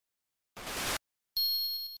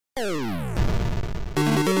Hello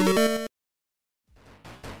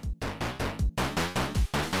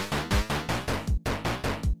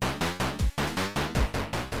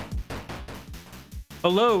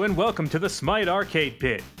and welcome to the Smite Arcade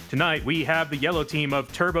Pit. Tonight we have the yellow team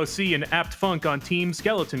of TurboC and Apt Funk on Team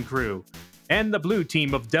Skeleton Crew, and the blue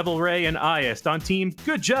team of DevilREI and Iast on Team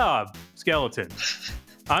Good Job Skeleton.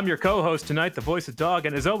 I'm your co-host tonight, the voice of Dog,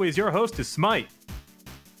 and as always, your host is Smite.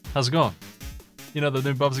 How's it going? You know the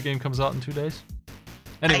new Bubsy game comes out in 2 days?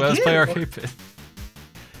 Anyway, let's play Arcade Pit.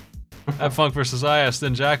 Apt Funk versus Iast,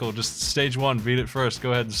 then Jackal. Just stage 1, beat it first.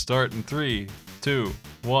 Go ahead and start in 3, 2,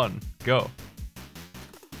 1, go.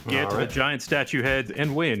 Get to the giant statue heads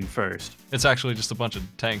and win first. It's actually just a bunch of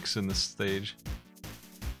tanks in this stage.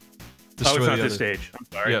 Destroy it's not this stage. I'm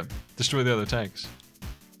sorry. Yeah, destroy the other tanks.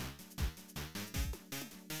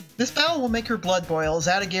 This battle will make her blood boil. Is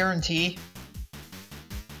that a guarantee?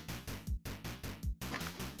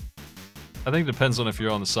 I think it depends on if you're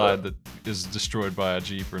on the side that is destroyed by a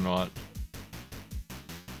jeep or not.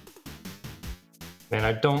 Man,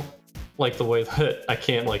 I don't like the way that I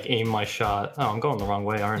can't like aim my shot. Oh, I'm going the wrong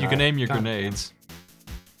way, aren't I? You can aim your grenades.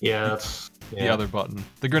 Yeah, that's the other button.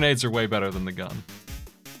 The grenades are way better than the gun.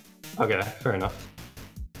 Okay, fair enough.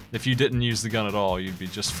 If you didn't use the gun at all, you'd be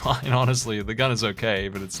just fine, honestly. The gun is okay,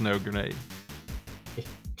 but it's no grenade. It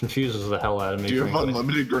confuses the hell out of me. Do you have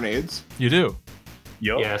unlimited grenades? You do.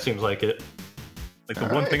 Yup. Yeah, it seems like it. Like the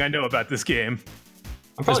one thing I know about this game.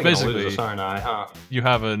 I'm probably gonna lose this, aren't I? Huh? You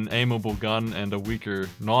have an aimable gun and a weaker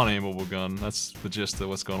non-aimable gun. That's the gist of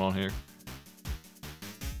what's going on here.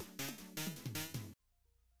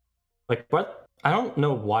 Like what? I don't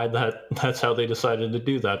know why that's how they decided to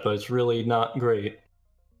do that, but it's really not great.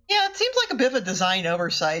 Yeah, it seems like a bit of a design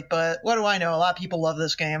oversight, but what do I know? A lot of people love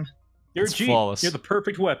this game. You're It's flawless. You're the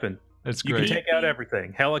perfect weapon. It's You great. can take out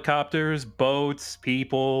everything. Helicopters, boats,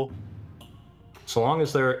 people. So long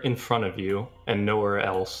as they're in front of you and nowhere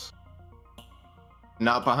else.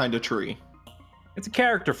 Not behind a tree. It's a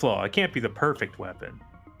character flaw. It can't be the perfect weapon.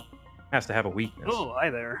 It has to have a weakness. Oh, hi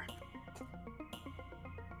there.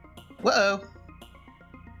 Whoa.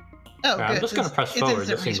 Oh, good. I'm just gonna press forward.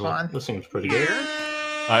 This seems pretty good.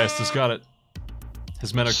 Iast has got it.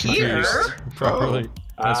 His men are Here? confused properly.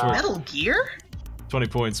 Nice work. Metal Gear? 20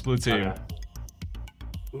 points, blue team. Okay.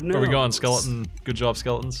 Where are we going, skeleton? Good job,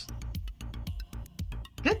 skeletons.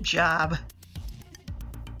 Good job.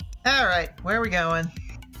 Alright, where are we going?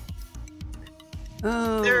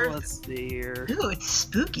 Oh, There- let's see here. Ooh, it's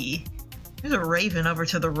spooky. There's a raven over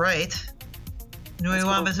to the right. Do we Let's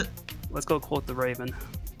want go. to visit? Let's go quote the Raven.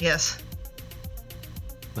 Yes.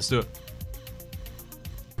 Let's do it.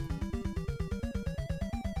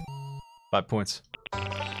 5 points.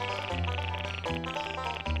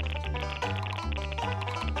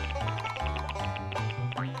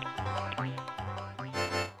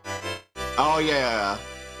 Oh yeah.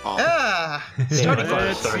 Oh. Ah! Starting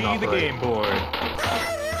Let's starting see off the right. game board.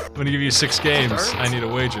 I'm gonna give you 6 games. I need a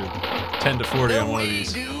wager. 10 to 40 on one of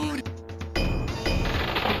these. I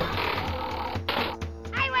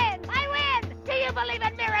win! Do you believe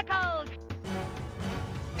in miracles?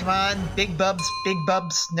 Come on, big bubs,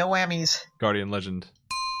 no whammies. Guardian Legend.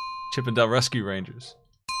 Chip and Dale Rescue Rangers.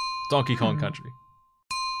 Donkey Kong Country.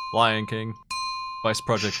 Lion King. Vice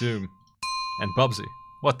Project Doom. And Bubsy.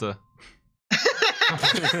 What the?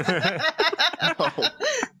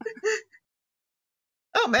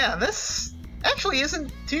 Oh man, this actually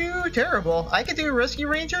isn't too terrible. I could do Rescue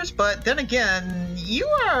Rangers, but then again, you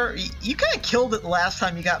kind of killed it the last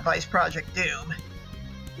time you got Vice Project Doom.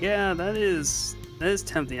 Yeah, that is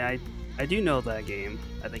tempting. I do know that game.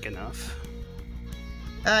 I think enough.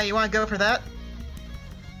 You want to go for that?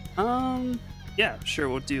 Yeah, sure.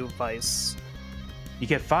 We'll do Vice. You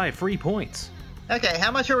get 5 free points. Okay,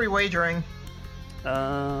 how much are we wagering?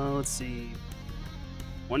 Let's see.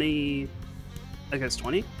 20. I guess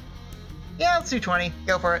 20. Yeah, let's do 20.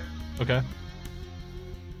 Go for it. Okay.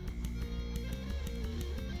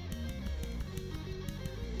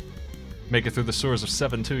 Make it through the sewers of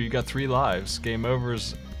 7-2. You got 3 lives. Game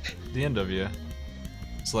over's the end of you.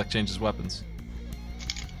 Select changes weapons.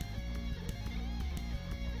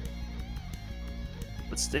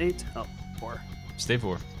 What state? Oh, 4. Stay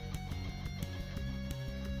 4.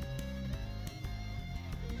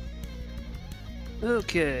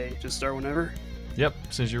 Okay, just start whenever. Yep,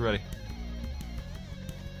 as soon as you're ready.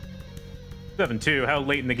 7-2. How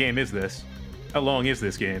late in the game is this? How long is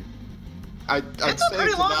this game? I'd It's say a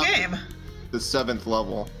pretty long about game. The 7th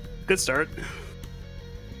level. Good start.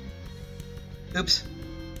 Oops.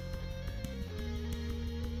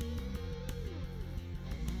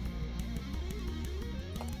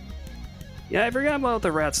 Yeah, I forgot about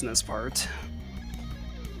the rats in this part.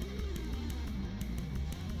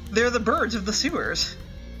 They're the birds of the sewers.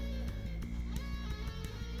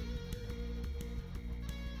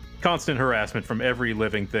 Constant harassment from every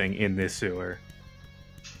living thing in this sewer.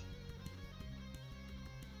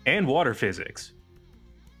 And water physics.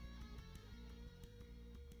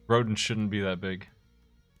 Rodents shouldn't be that big.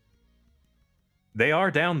 They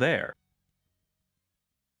are down there.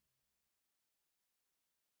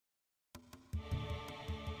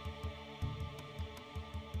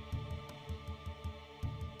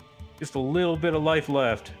 Just a little bit of life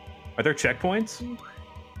left. Are there checkpoints?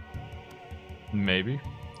 Maybe.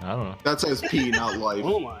 I don't know. That says P, not life.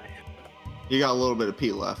 Oh my. You got a little bit of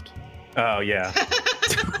P left. Oh, yeah.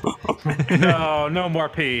 No, no more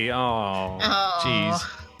pee. Oh, Jeez.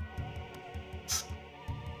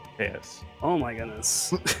 yes. Oh my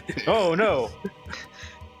goodness. Oh, no.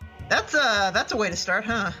 That's a way to start,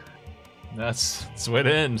 huh? That's the way it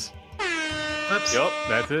ends. Whoops. Yup,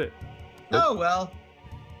 that's it. Oh well.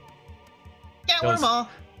 Can't win them all.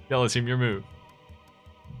 Yellow team, your move.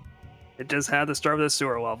 It just had to start with a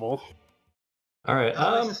sewer level. All right.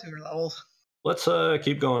 Oh, there's the sewer levels. Let's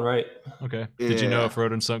keep going, right? Okay. Did you know Yeah. if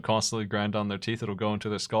rodents don't constantly grind on their teeth, it'll go into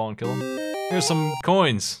their skull and kill them? Here's some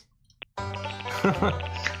coins. A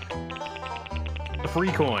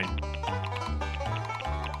free coin.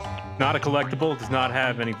 Not a collectible, does not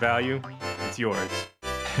have any value. It's yours.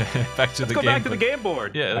 Back to Let's the go game. back to the game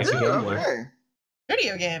board. Yeah, that's Back it. to Yeah, Game Boy. okay.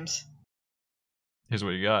 Video games. Here's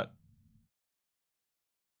what you got.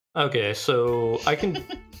 Okay, so I can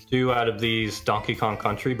do out of these Donkey Kong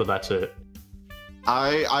Country, but that's it.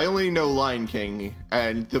 I only know Lion King,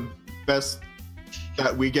 and the best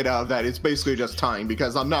that we get out of that is basically just time,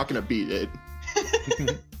 because I'm not gonna beat it.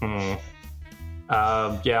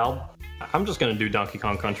 Yeah, I'm just gonna do Donkey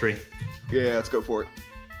Kong Country. Yeah, let's go for it.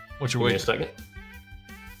 What's your Give me a weight? second.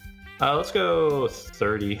 Let's go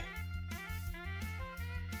 30.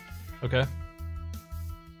 Okay.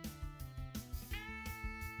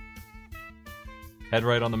 Head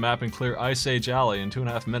right on the map and clear Ice Age Alley in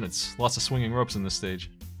 2.5 minutes. Lots of swinging ropes in this stage.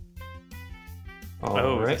 Oh, is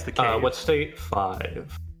All this the right. cave? What state?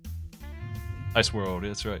 5. Ice World,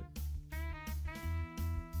 that's right.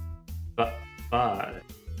 5.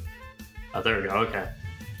 Oh, there we go. Okay.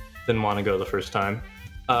 Didn't want to go the first time.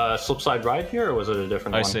 Slip slide ride here, or was it a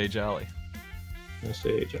different Ice one? Age Alley. Ice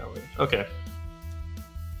Age Alley. Okay.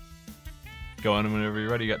 Go in whenever you're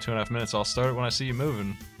ready. You got 2.5 minutes. I'll start it when I see you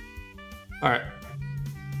moving. All right.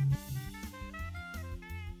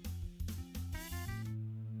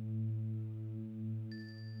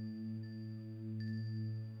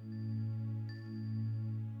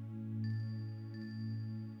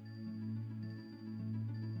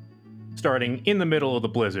 Starting in the middle of the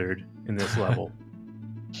blizzard in this level.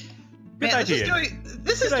 Good Man, idea.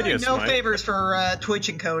 this is Good doing idea, no Smite. favors for Twitch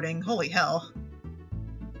encoding. Holy hell.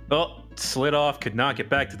 Oh, slid off, could not get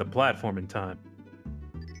back to the platform in time.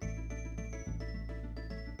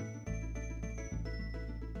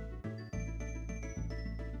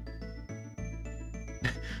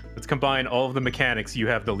 Let's combine all of the mechanics you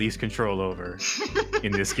have the least control over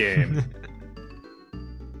in this game.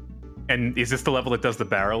 And is this the level that does the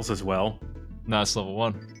barrels as well? No, it's level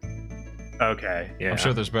 1. Okay, yeah. I'm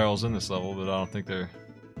sure there's barrels in this level, but I don't think they're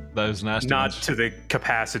those nasty Not ones. to the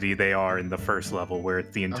capacity they are in the first level, where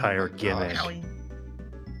it's the entire my gimmick. gosh. Owie.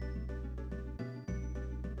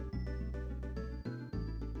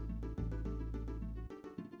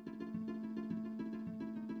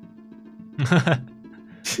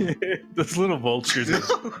 Those little vultures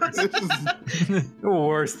are This is the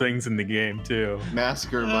worst things in the game, too.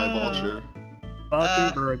 Massacre by Vulture.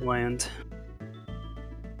 Fucking Bergland.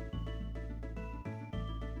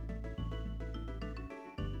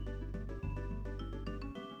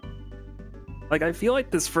 Like, I feel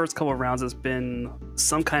like this first couple rounds has been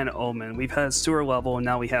some kind of omen. We've had sewer level, and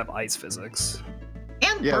now we have ice physics.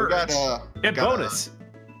 And Yeah, we birds. got And got a bonus.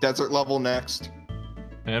 desert level next.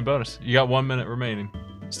 And bonus. You got 1 minute remaining.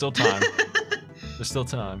 Still time. There's still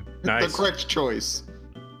time. Nice. The correct choice.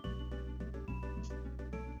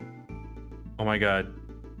 Oh my god.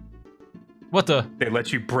 What the? They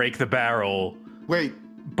let you break the barrel Wait,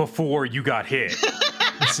 before you got hit.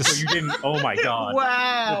 This So is- you didn't. Oh my god.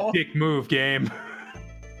 Wow. Dick move, game.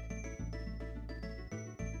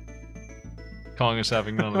 Kong is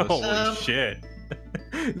having none of this. Holy shit.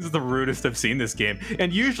 This is the rudest I've seen this game.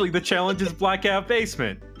 And usually the challenge is Blackout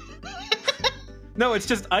Basement. No, it's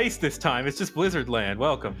just ice this time. It's just Blizzard Land.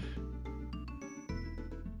 Welcome.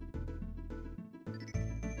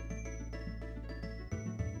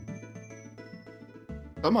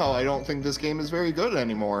 somehow I don't think this game is very good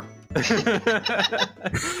anymore.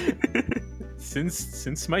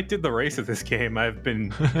 Since Smite did the race of this game, I've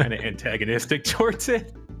been kind of antagonistic towards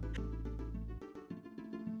it.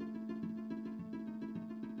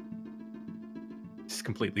 Just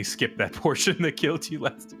completely skipped that portion that killed you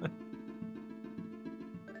last time.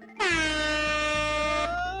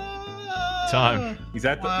 Time. He's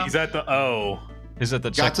at the O. He's at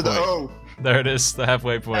the Got to checkpoint. the O. There it is, the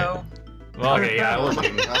halfway point. Oh. Well, Okay, yeah, I wasn't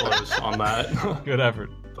even close on that. good effort.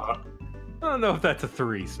 I don't know if that's a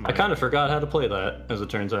 3, Smite. I kind of forgot how to play that, as it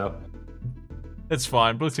turns out. It's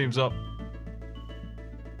fine. Blue team's up.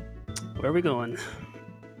 Where are we going?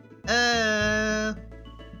 The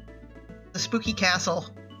spooky castle,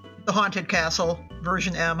 the haunted castle,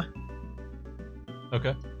 version M.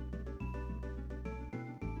 Okay.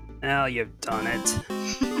 Now you've done it.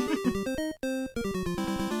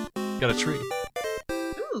 Got a tree.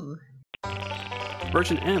 Ooh.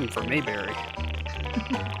 Version M for Mayberry.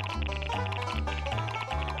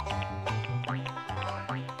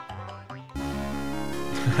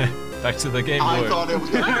 Back to the game I board. thought it was.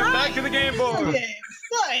 Back to the game board. Games.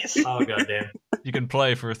 Nice. Oh, goddamn. You can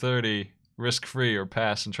play for 30, risk-free, or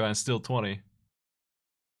pass and try and steal 20.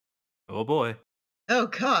 Oh boy. Oh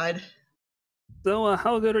God. So,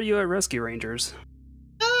 how good are you at Rescue Rangers?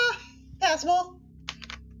 Passable.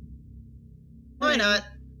 Why not?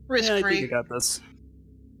 Risk Yeah, I think free. you got this.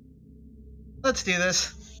 Let's do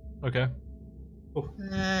this. Okay.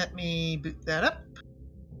 Let me boot that up.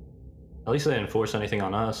 At least they didn't force anything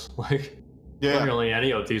on us. Like, Yeah. literally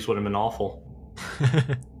any of these would have been awful.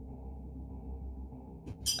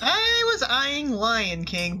 I was eyeing Lion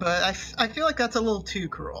King, but I feel like that's a little too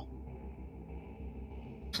cruel.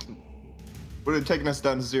 Would have taken us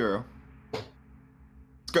down to 0. Let's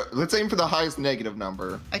go. Let's aim for the highest negative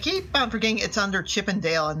number. I keep on forgetting it's under Chip and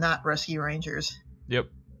Dale and not Rescue Rangers. Yep.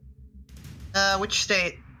 Which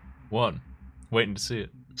state? 1. Waiting to see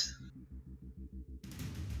it.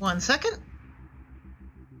 1 second.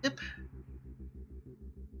 Yep.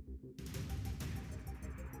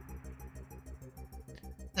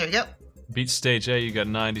 There you go. Beat stage A, you got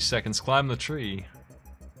 90 seconds. Climb the tree.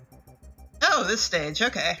 Oh, this stage.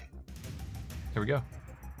 Okay. Here we go.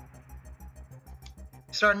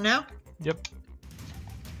 Starting now? Yep.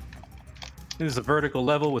 This is a vertical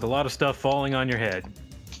level with a lot of stuff falling on your head.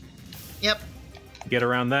 Yep. Get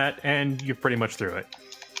around that, and you're pretty much through it.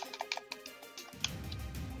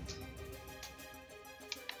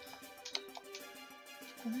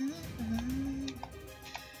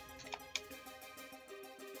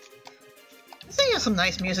 This thing has some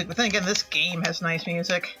nice music, but then again, this game has nice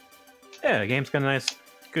music. Yeah, the game's got a nice,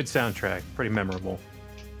 good soundtrack. Pretty memorable.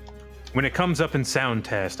 When it comes up in sound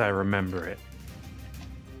test, I remember it.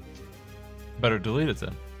 Better delete it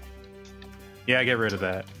then. Yeah, get rid of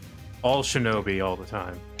that. All Shinobi all the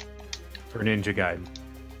time. For Ninja Gaiden.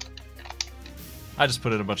 I just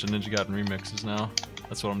put in a bunch of Ninja Gaiden remixes now.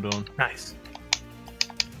 That's what I'm doing. Nice.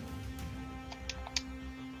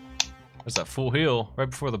 There's that full heal right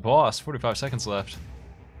before the boss. 45 seconds left.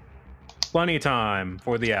 Plenty of time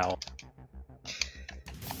for the owl.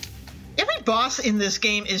 Every boss in this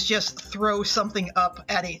game is just throw something up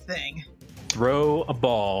at a thing. Throw a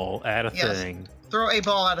ball at a Yes. thing. Throw a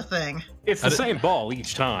ball at a thing. It's the same ball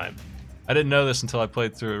each time. I didn't know this until I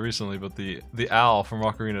played through it recently, but the owl from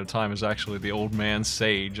Ocarina of Time is actually the old man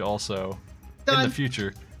sage also. In Done. the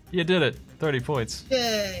future. You did it. 30 points.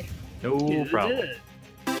 Yay. No problem.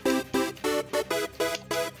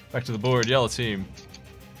 Back to the board. Yellow team.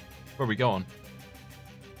 Where are we going?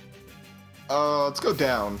 Let's go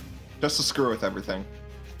down. Just to screw with everything.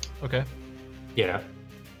 Okay. Yeah, it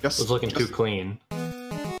Just, was looking too just- clean.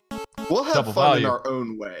 We'll have Double fun in value. our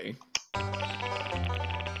own way.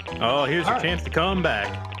 Oh, here's your Alright. chance to come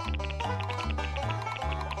back.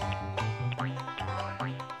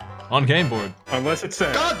 On game board. Unless it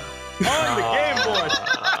says. God! On the game board!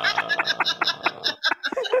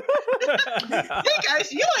 Hey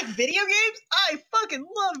guys, you like video games? I fucking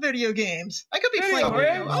love video games. I could be Video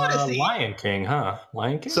playing games? Odyssey. Lion King, huh?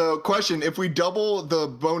 Lion King? So, question, if we double the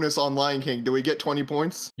bonus on Lion King, do we get 20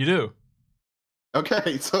 points? You do.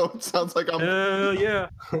 Okay, so it sounds like I'm... Yeah.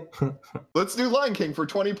 Let's do Lion King for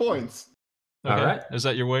 20 points. Okay. Alright. Is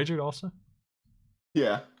that your wager also?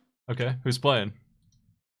 Yeah. Okay. Who's playing?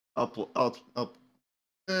 I'll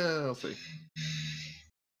see.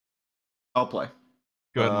 I'll play.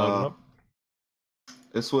 Go ahead and load it up.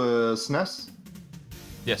 This was SNES?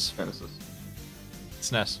 Yes. Genesis.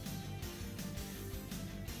 SNES.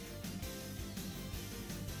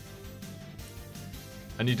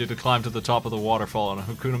 I need you to climb to the top of the waterfall on a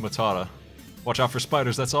Hakuna Matata. Watch out for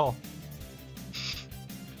spiders, that's all.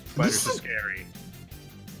 Spiders are scary.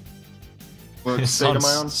 What His state am I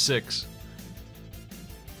son's on? 6.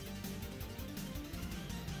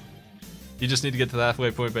 You just need to get to the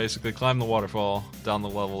halfway point, basically. Climb the waterfall down the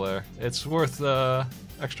level there. It's worth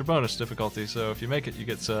extra bonus difficulty, so if you make it, you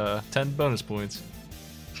get 10 bonus points.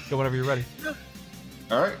 Go whenever you're ready.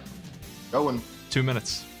 Alright. Going. 2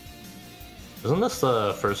 minutes. Isn't this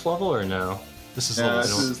the first level or no? This is Yeah, level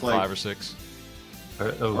this is 5 like- or 6.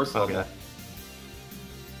 Oh, First level. okay.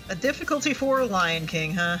 A difficulty for Lion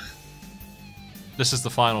King, huh? This is the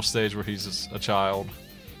final stage where he's a child.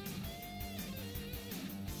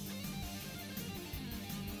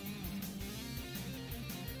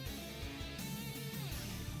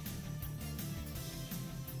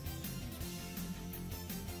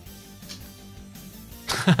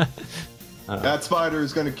 That spider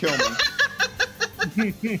is gonna kill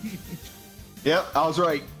me. Yep, I was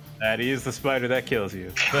right. That is the spider that kills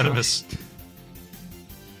you. Venomous.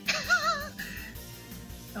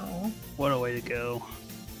 Oh. What a way to go.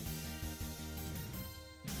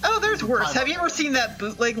 Oh, there's worse. Have you ever seen that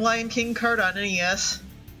bootleg Lion King card on NES?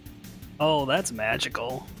 Oh, that's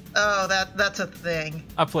magical. Oh, that's a thing.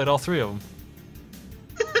 I played all 3 of them.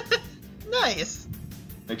 Nice.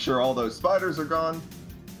 Make sure all those spiders are gone.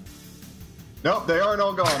 Nope, they aren't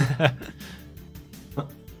all gone.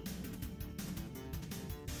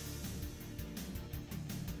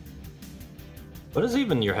 What is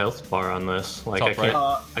even your health bar on this? Like, Top right.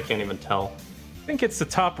 I can't even tell. I think it's the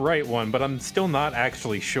top right one, but I'm still not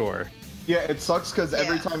actually sure. Yeah, it sucks because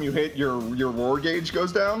every Yeah. time you hit, your roar gauge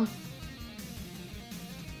goes down.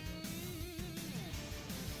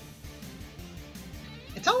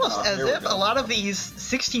 It's almost as here we if go. a lot of these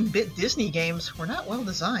 16-bit Disney games were not well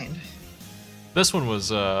designed. This one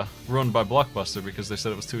was ruined by Blockbuster because they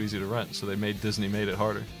said it was too easy to rent, so Disney made it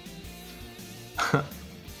harder.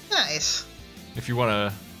 Nice. If you want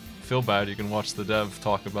to feel bad, you can watch the dev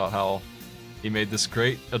talk about how he made this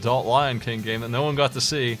great adult Lion King game that no one got to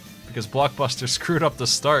see because Blockbuster screwed up the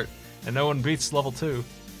start and no one beats level 2.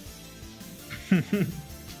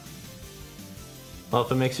 Well,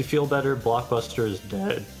 if it makes you feel better, Blockbuster is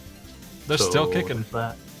dead. They're So, still kicking.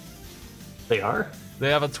 That. They are?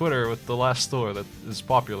 They have a Twitter with the last store that is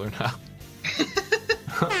popular now.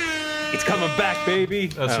 It's coming back, baby.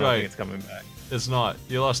 That's I don't right. think it's coming back. It's not.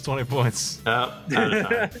 You lost 20 points. Out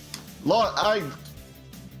of time.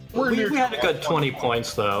 We're we near had a good 20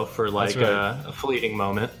 points, though, for like That's right. a fleeting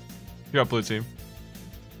moment. You're up, blue team.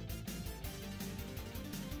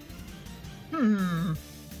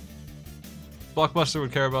 Blockbuster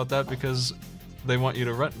would care about that because they want you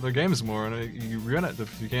to rent their games more, and you rent it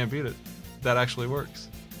if you can't beat it. That actually works.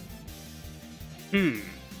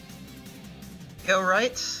 Go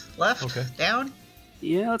right, left, Okay. down.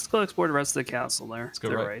 Yeah, let's go explore the rest of the castle there. Let's go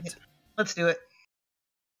to the right. Let's do it.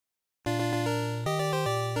 You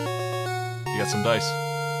got some dice.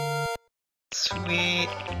 Sweet.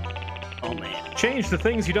 Oh man. Change the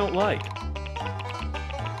things you don't like.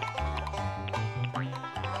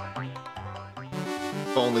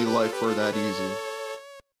 If only life were that easy.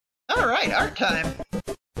 All right, art time.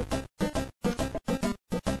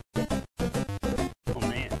 Oh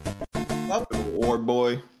man. Well, War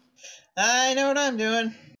boy. I know what I'm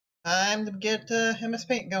doing. Time to get MS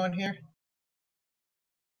Paint going here.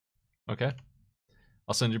 Okay.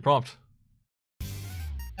 I'll send you a prompt.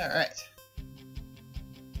 All right.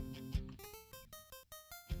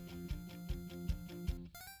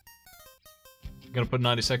 I'm gonna put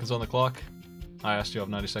 90 seconds on the clock. I asked you have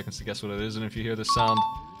 90 seconds to guess what it is, and if you hear this sound,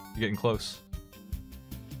 you're getting close.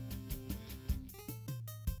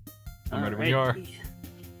 I'm ready when you are. Alright.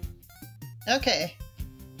 Okay,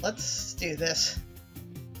 let's do this.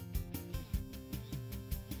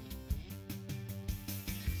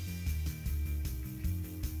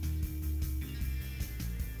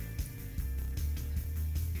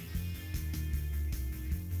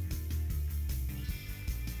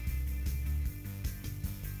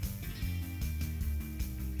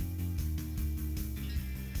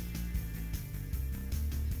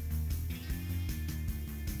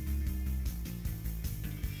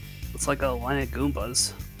 It's like a line of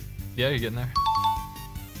Goombas. Yeah, you're getting there.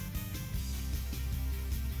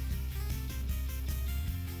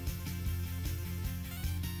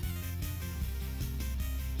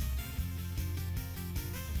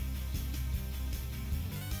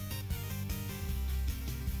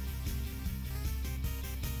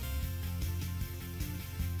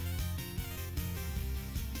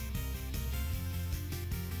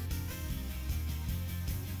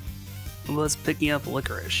 Goombas picking up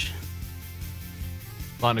licorice.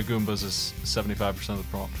 Line of Goombas is 75% of the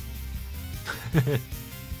prompt.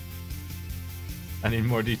 I need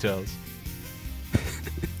more details.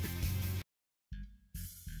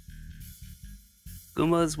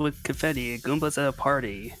 Goombas with confetti. Goombas at a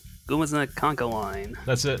party. Goombas in a conga line.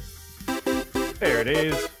 That's it. There it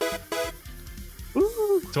is.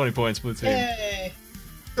 Woo! 20 points, blue team. Yay!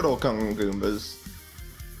 Good old Kung Goombas.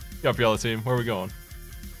 Yup, yellow team. Where are we going?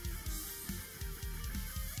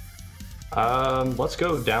 Let's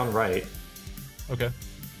go down right. Okay.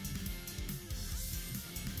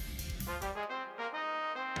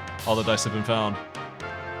 All the dice have been found.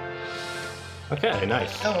 Okay,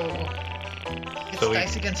 nice. Oh. It's So we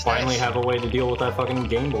dice against finally dice. have a way to deal with that fucking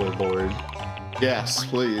Game Boy board. Yes,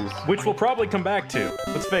 please. Which we'll probably come back to.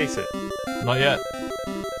 Let's face it. Not yet.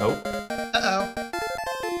 Oh, Uh-oh.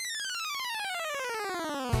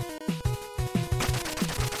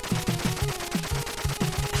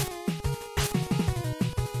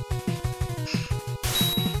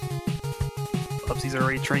 Bubsy's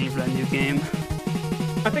already training for that new game.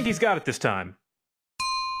 I think he's got it this time.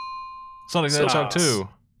 Sonic the So- Hedgehog 2.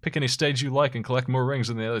 Pick any stage you like and collect more rings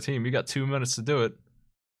than the other team. You got 2 minutes to do it.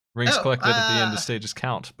 Rings Oh, collected at the end of stages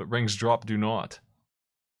count, but rings dropped do not.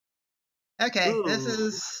 Okay, Ooh. this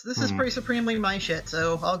is pretty supremely my shit,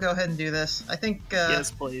 so I'll go ahead and do this. I think Yes,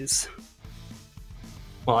 please.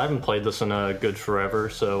 well, I haven't played this in a good forever,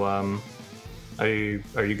 so are you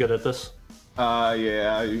good at this?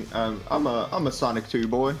 Yeah, I'm a Sonic 2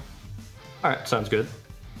 boy. All right, sounds good.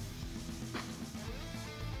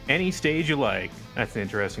 Any stage you like. That's an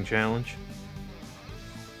interesting challenge.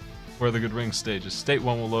 Where are the good ring stages? State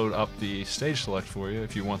 1 will load up the stage select for you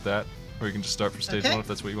if you want that, or you can just start from stage Okay. 1 if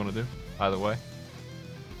that's what you want to do. Either way.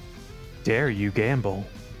 Dare you gamble?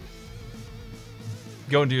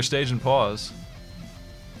 Go into your stage and pause.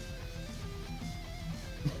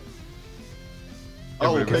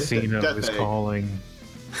 Oh, Everybody okay. Casino Death is Egg. calling.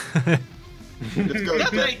 Let's go Death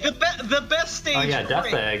to Egg, the best stage. Oh, yeah, Death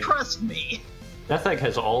ring, Egg. Trust me. Death Egg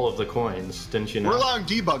has all of the coins, didn't you know? We're allowing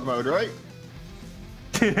debug mode, right?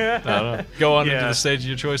 I don't know. Go on into Yeah. the stage of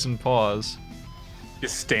your choice and pause.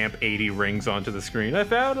 Just stamp 80 rings onto the screen. I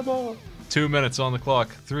found them all. 2 minutes on the clock.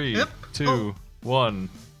 3, Yep. 2, 1,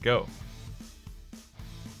 go.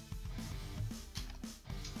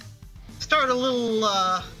 Start a little,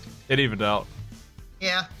 It evened out.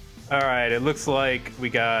 yeah. All right, it looks like we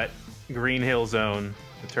got Green Hill Zone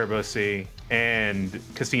with TurboC and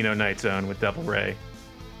Casino Night Zone with DevilREI.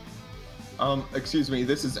 Excuse me,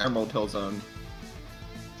 this is Emerald Hill Zone.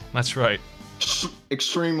 That's right.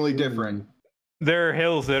 Extremely different. There are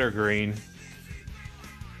hills that are green.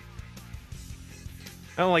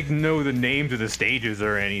 I don't know the names of the stages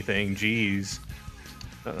or anything. Jeez.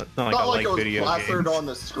 Not like Not I like like it was video plastered games. on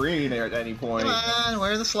the screen at any point. Come on,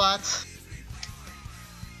 where are the slots?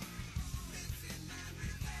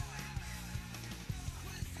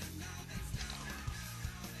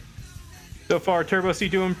 So far,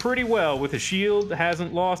 TurboC doing pretty well with his shield.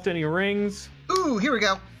 Hasn't lost any rings. Ooh, here we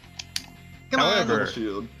go. Come However- on,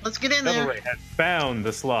 Shield. let's get in there. DevilREI has found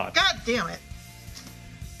the slot. God damn it.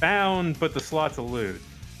 Found, but the slot's a loot.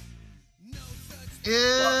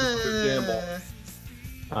 Good gamble.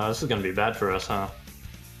 This is gonna be bad for us, huh?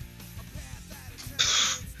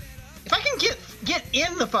 If I can get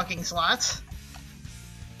in the fucking slots.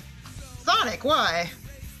 Sonic, why?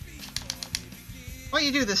 Why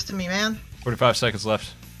you do this to me, man? 45 seconds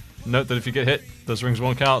left. Note that if you get hit, those rings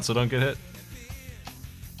won't count, so don't get hit.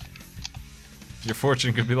 Your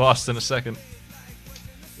fortune could be lost in a second.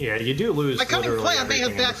 Yeah, you do lose My cunning literally plan may have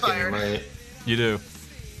everything in this game, backfired. right? You do.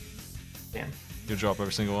 Damn. You drop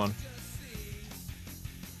every single one.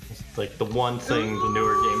 It's like the one thing the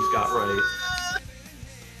newer games got right.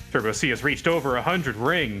 TurboC has reached over 100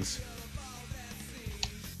 rings.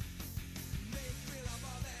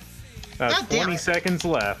 God damn 20 it. seconds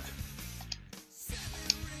left.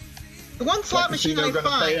 The one slot That machine casino I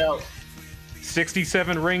gonna pay find. out.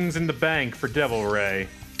 67 rings in the bank for DevilREI.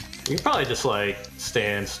 You could probably just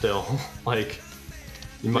stand still.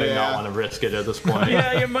 You might Yeah. not want to risk it at this point.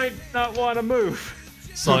 Yeah, you might not want to move.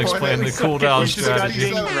 Sonic's Why playing not? the So cooldown He's just got strategy.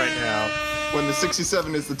 dinged right now. When the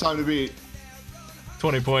 67 is the time to beat.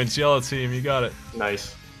 20 points, yellow team, you got it.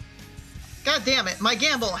 Nice. God damn it, my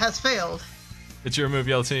gamble has failed. It's your move,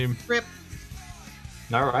 yellow team. Rip.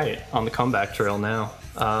 All right, on the comeback trail now.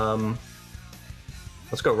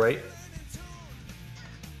 Let's go right.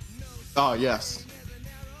 Oh, yes.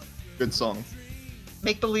 Good song.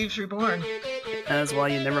 Make Believe's Reborn. That's why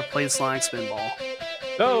you never played Sonic Spinball.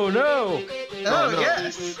 Oh no! Oh, no.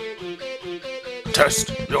 yes. Test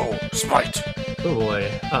your smite. Oh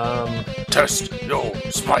boy. Test your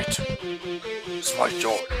smite. Smite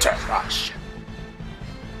your trash.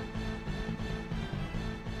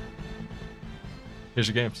 Here's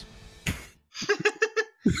your games.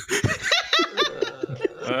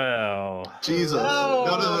 Well, Jesus, No.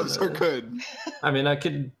 none of those are good. I mean, I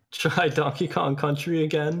could try Donkey Kong Country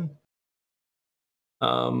again.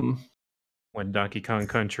 When Donkey Kong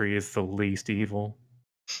Country is the least evil.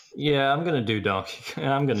 Yeah, I'm gonna do Donkey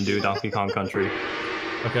Kong Country.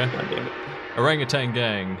 Okay. God damn it. Orangutan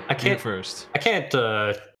Gang. I can't- You first. I can't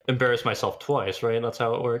embarrass myself twice, right? That's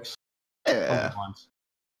how it works. Yeah. Once.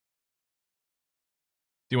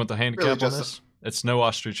 Do you want the handicap Really on just- this? It's no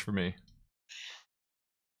ostrich for me.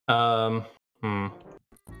 I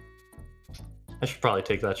should probably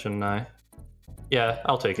take that, shouldn't I? Yeah,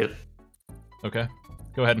 I'll take it. Okay.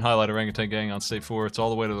 Go ahead and highlight Orangutan Gang on state 4. It's all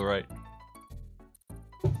the way to the right.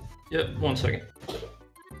 Yep, 1 second.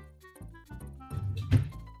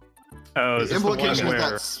 Oh, The is this the one implication is where...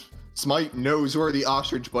 that Smite knows where the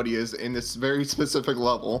ostrich buddy is in this very specific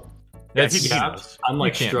level. Yeah, It's- he Yeah, knows. I'm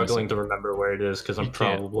like You can't miss struggling it. to remember where it is because I'm You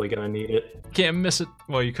can't. probably gonna need it. Can't miss it.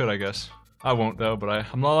 Well, you could, I guess. I won't, though, but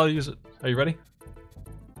I'm not allowed to use it. Are you ready?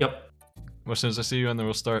 Yep. Well, as soon as I see you, and then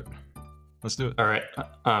we'll start. Let's do it. All right,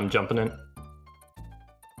 I'm jumping in.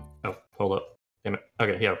 Oh, hold up. Damn it.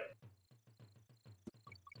 Okay, yeah.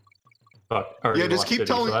 Fuck. Already Yeah, just watched keep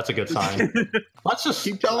video, telling- So that's a good sign. Let's just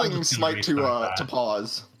Keep telling I'm just Smite gonna restart to that.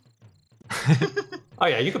 pause. Oh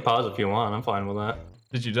yeah, you can pause if you want. I'm fine with that.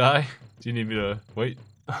 Did you die? Do you need me to wait?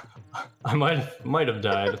 I might have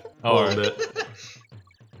died a Oh, little alright. bit.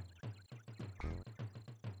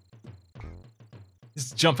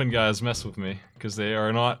 These jumping guys mess with me because they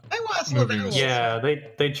are not. I want some of Moving those. this. Yeah,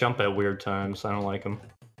 they jump at weird times. I don't like them.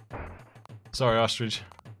 Sorry, ostrich.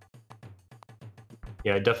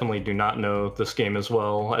 Yeah, I definitely do not know this game as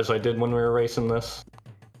well as I did when we were racing this.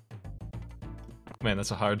 Man,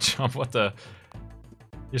 that's a hard jump. What the?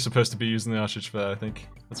 You're supposed to be using the ostrich for that. I think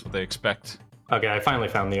that's what they expect. Okay, I finally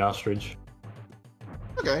found the ostrich.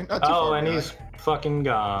 Okay, not too Oh, far and behind. he's fucking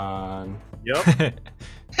gone. Yep.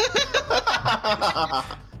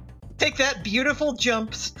 Take that beautiful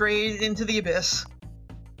jump straight into the abyss.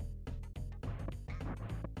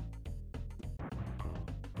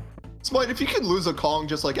 Smite, if you can lose a Kong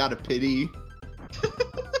just like out of pity.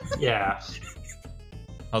 Yeah.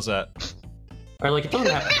 How's that? Or like, it doesn't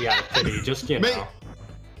have to be out of pity, just, you know.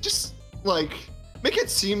 Just like make it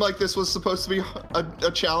seem like this was supposed to be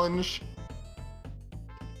a challenge.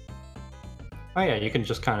 Oh yeah, you can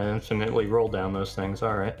just kind of infinitely roll down those things,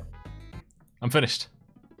 alright. I'm finished.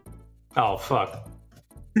 Oh, fuck.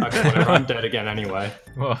 Okay, whatever, I'm dead again anyway.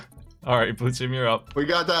 Well, all right, Blue Team, you're up. We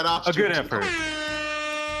got that A ostrich. good effort.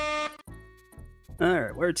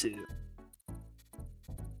 Alright, where to?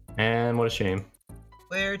 And what a shame.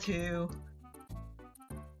 Where to?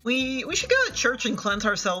 We should go to church and cleanse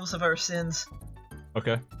ourselves of our sins.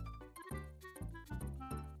 Okay.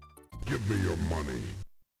 Give me your money.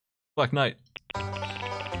 Black Knight.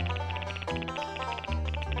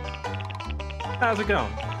 How's it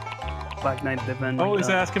going? Black Knight Diven. Always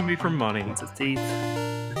asking me for money. His teeth.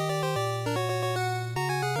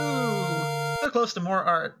 Ooh, so close to more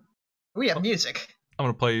art. We have music. I'm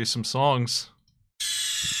gonna play you some songs.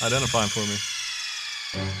 Identify them for me.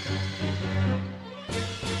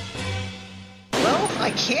 Well,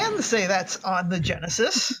 I can say that's on the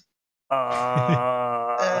Genesis.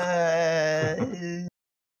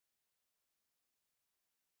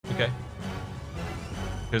 Okay.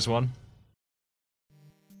 Here's one.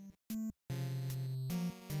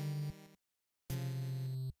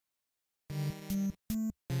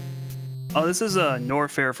 Oh, this is a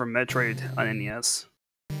Norfair from Metroid on NES.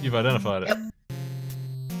 You've identified it. Yep.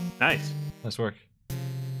 Nice. Nice work.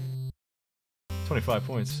 25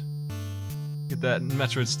 points. Get that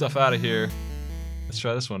Metroid stuff out of here. Let's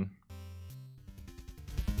try this one.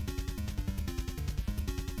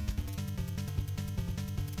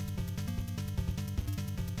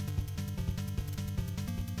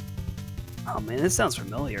 Oh man, this sounds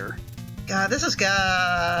familiar. God, this has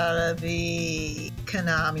gotta be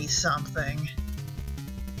Konami something.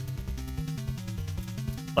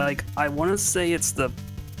 Like, I want to say it's the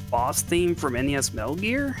boss theme from NES Metal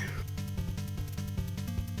Gear?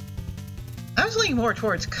 I was leaning more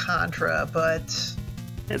towards Contra, but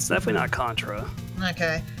It's definitely not Contra.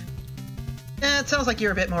 okay. It sounds like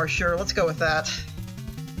you're a bit more sure. Let's go with that.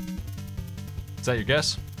 Is that your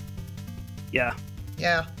guess? Yeah.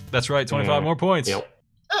 Yeah. That's right, 25 more points. Yep.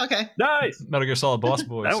 Oh, okay. Nice. Metal Gear Solid Boss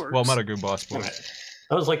Boys. That works. Well, Metal Gear Boss Damn Boys. it.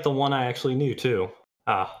 That was like the one I actually knew too.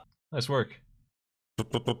 Ah, Nice work.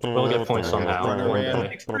 we'll get points somehow. One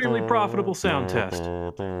day. Extremely profitable sound test.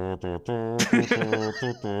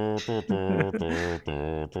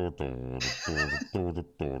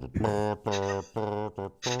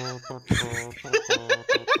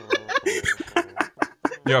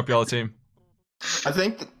 You're up, Yellow Team. I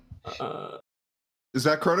think Is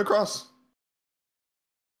that Chrono Cross?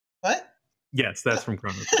 What? Yes, that's from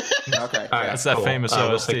Chrono. Okay. All right, That's that cool. famous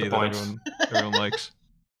We'll OST take the that points. everyone likes.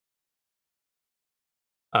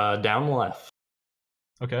 Down left.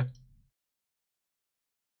 Okay.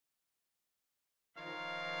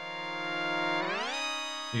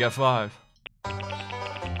 You got 5.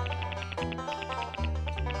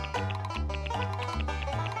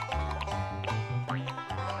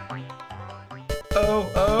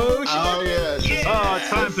 Oh yeah. Just Oh, it's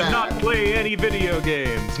time to back. not play any video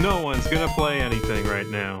games. No one's gonna play anything right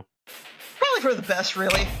now. Probably for the best,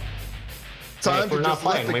 really. Time if we're to not just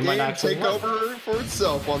let playing, the we might game actually take win. over for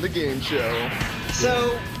itself on the game show.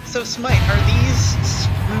 So Smite, are these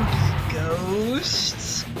spooky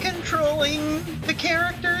ghosts controlling the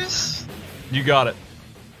characters? You got it.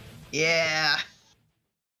 Yeah.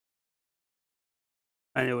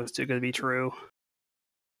 I knew it was too good to be true.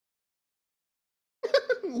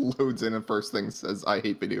 Loads in and first thing says, I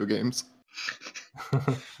hate video games.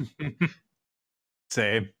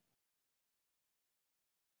 Same.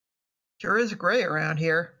 Sure is gray around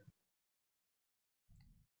here.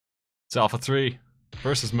 It's Alpha 3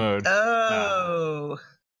 versus mode. Oh.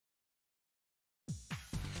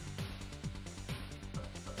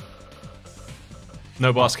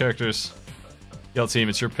 No boss characters. Yell team,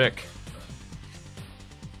 it's your pick.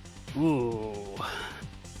 Ooh.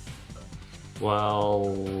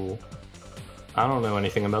 Well, I don't know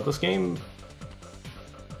anything about this game.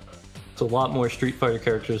 It's a lot more Street Fighter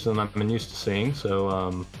characters than I'm used to seeing,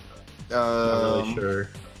 so not really sure.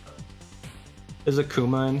 Is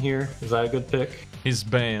Akuma in here? Is that a good pick? He's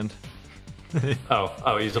banned.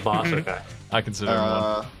 Oh, he's a boss. Okay. I consider him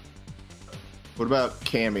one. What about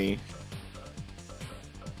Cammy?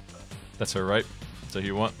 That's her, right? So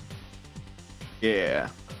you want? Yeah.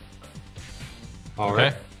 All Okay.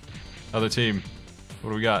 right. Other team. What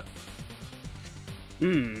do we got?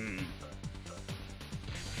 Hmm.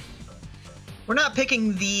 We're not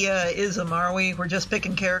picking the ism, are we? We're just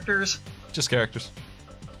picking characters? Just characters.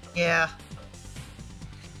 Yeah.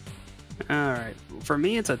 Alright. For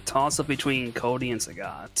me, it's a toss up between Cody and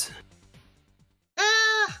Sagat.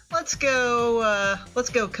 Let's go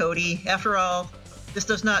Cody. After all, this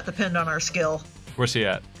does not depend on our skill. Where's he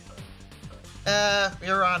at?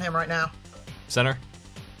 You're on him right now. Center?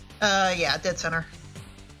 Yeah, dead center.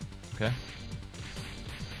 Okay.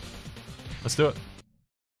 Let's do it.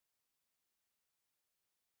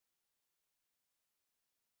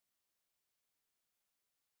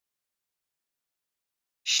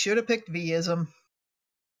 Should have picked V-ism.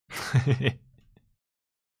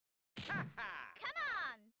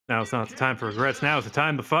 Now it's not the time for regrets. Now it's the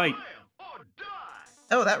time to fight.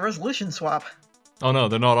 Oh, that resolution swap. Oh no,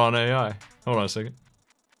 they're not on AI. Hold on a second.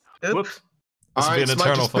 Oops. Whoops. This All will be right, an Smite,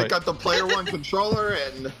 eternal just pick fight. up the player one controller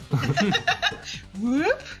and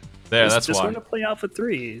Whoop. There, that's Just why. want to play Alpha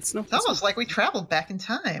 3. It's no. It's almost like we traveled back in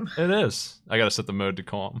time. It is. I gotta set the mode to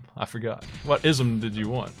calm. I forgot. What ism did you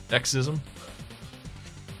want? X-ism?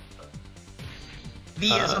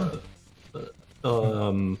 V-ism.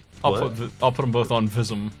 I'll what? put them both on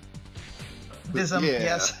Vism. Vism, yeah.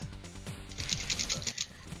 yes.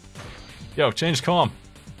 Yo, change calm.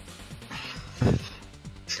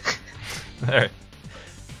 There.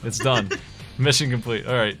 It's done. Mission complete.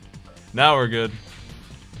 Alright. Now we're good.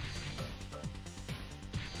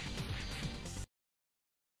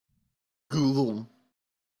 Google.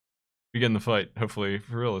 Begin the fight. Hopefully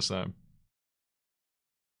for real this time.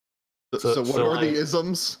 So what are the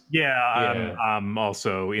isms? Yeah, Yeah. I'm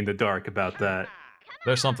also in the dark about that.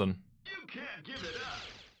 There's something.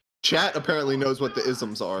 Chat apparently knows what the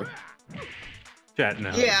isms are. Chat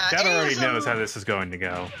knows. Yeah, Chat already ASM knows how this is going to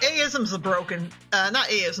go. A-ism's the broken, not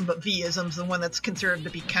A-ism, but V-ism's the one that's considered to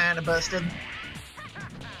be kind of busted.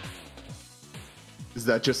 Is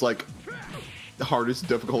that just like the hardest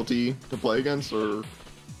difficulty to play against, or?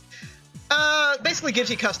 Basically gives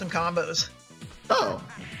you custom combos. Oh,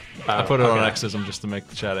 I put it on okay. X-ism just to make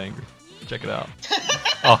the chat angry. Check it out.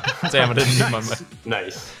 Oh, damn, I didn't need my mic.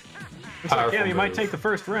 Nice. Looks like Powerful Cammy might move. take the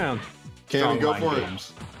first round. Cammy, go Online for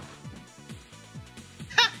games.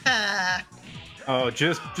 Oh,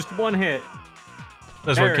 just one hit.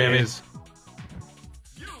 That's There what it Cammy is.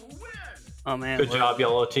 Oh man. Good job,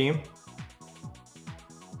 yellow team.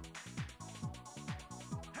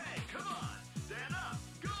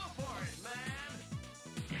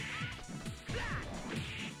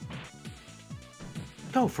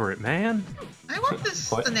 Go for it, man. I want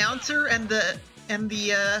this What? announcer and the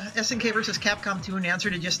SNK versus Capcom 2 announcer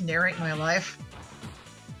to just narrate my life.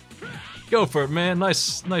 Go for it, man.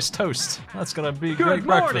 Nice toast. That's gonna be Good great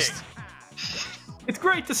morning. breakfast. It's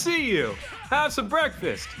great to see you. Have some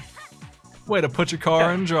breakfast. Way to put your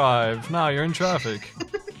car in drive. Now you're in traffic.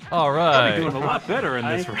 All I'll right. be doing a lot better in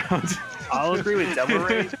this round. I'll agree with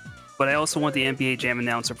DevilREI, but I also want the NBA Jam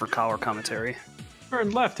announcer for color commentary.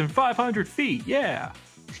 Turn left in 500 feet, yeah.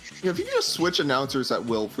 If you could just switch announcers at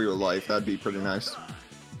will for your life, that'd be pretty nice.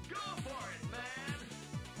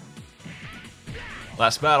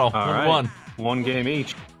 Last battle. All right. 1-1. One game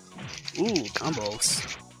each. Ooh,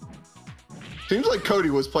 combos. Seems like Cody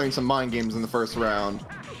was playing some mind games in the first round.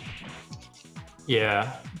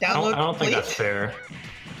 Yeah. Download I don't think complete? that's fair.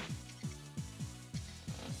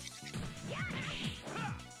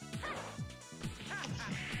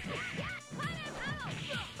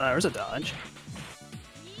 There's a dodge.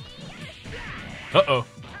 Uh-oh.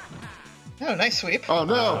 Oh, nice sweep. Oh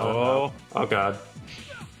no! Oh god.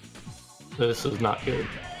 This is not good.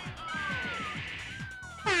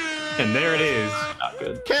 And there it is. Not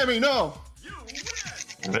good. Cammy, no!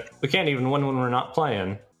 We can't even win when we're not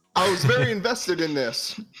playing. I was very invested in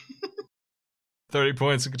this. 30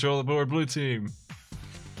 points to control the board, blue team.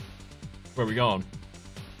 Where are we going?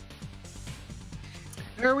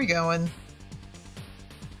 Where are we going?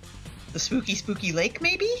 The spooky, spooky lake,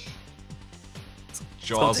 maybe?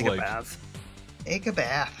 Jaws Take a Lake. bath. Take a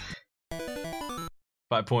bath.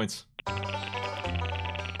 5 points. Oh,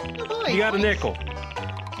 boy, You got a points. nickel.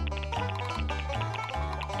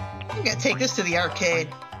 I'm gonna take this to the arcade.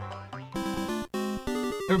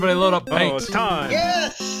 Everybody load up Oh, paint. it's time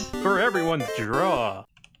Yes! for everyone to draw.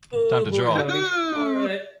 Time to draw.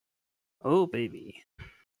 Woohoo! Oh, baby.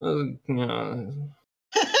 You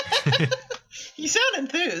sound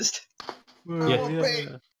enthused. Yeah. Wait.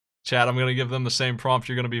 Chad, I'm going to give them the same prompt.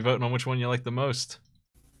 You're going to be voting on which one you like the most.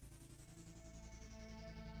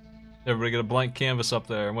 Everybody get a blank canvas up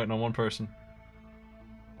there. I'm waiting on one person.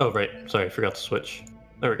 Oh, right. Sorry, forgot to switch.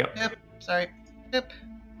 There we go. Yep, sorry. Yep.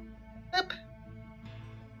 Yep.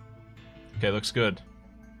 Okay, looks good.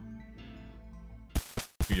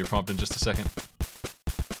 Do your prompt in just a second.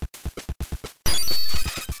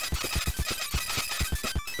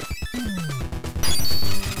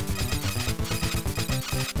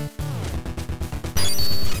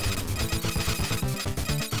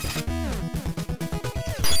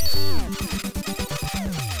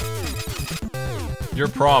 Your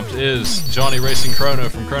prompt is Johnny Racing Chrono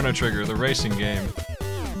from Chrono Trigger, the racing game.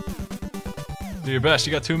 Do your best.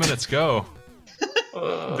 You got 2 minutes. Go.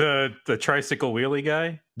 The tricycle wheelie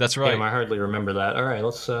guy, That's right. Damn, I hardly remember that. All right,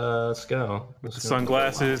 let's go. with the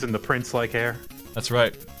sunglasses and the prince-like hair. That's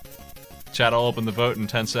right. Chat, I'll open the vote in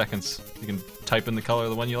 10 seconds. You can type in the color of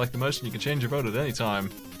the one you like the most, and you can change your vote at any time.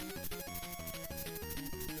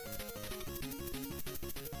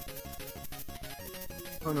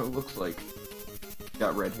 Oh no, it looks like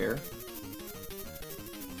got red hair.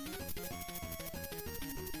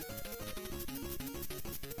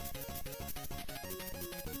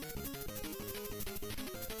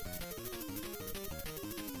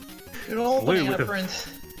 Good old Blue banana with a- prince.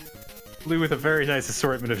 Blue with a very nice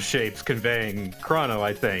assortment of shapes, conveying Chrono,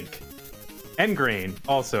 I think. And Grain,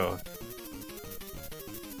 also.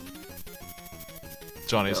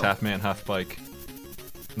 Johnny's Yo. half man, half bike.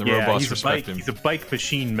 And the Yeah, robots he's a respect bike. him. He's a bike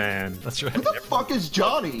machine man. That's right. Who the fuck is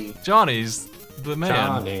Johnny? Johnny's the man.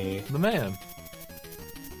 Johnny. The man.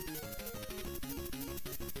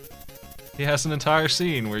 He has an entire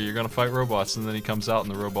scene where you're gonna fight robots, and then he comes out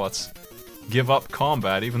and the robots give up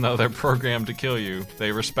combat, even though they're programmed to kill you.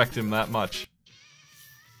 They respect him that much.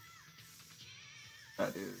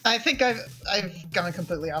 That is. I think I've gone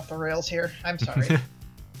completely off the rails here. I'm sorry.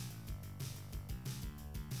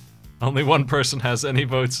 Only one person has any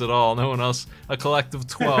votes at all. No one else. A collective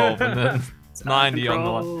 12, and then 90 on the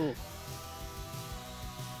line. Control.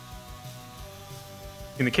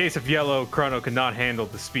 In the case of Yellow, Chrono cannot handle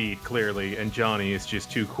the speed, clearly, and Johnny is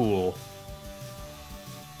just too cool.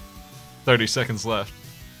 30 seconds left.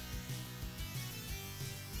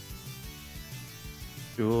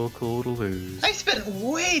 Too cool to lose. I spent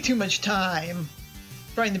way too much time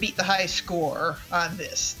trying to beat the high score on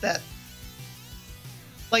this. That,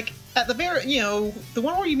 like, at the very, the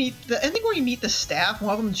one where you meet, the ending where you meet the staff,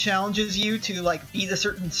 one of them challenges you to, like, beat a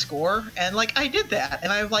certain score, and, like, I did that,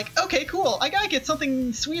 and I was like, okay, cool, I gotta get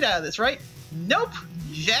something sweet out of this, right? Nope,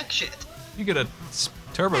 jack shit. You get a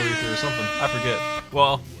turbo ether or something. I forget.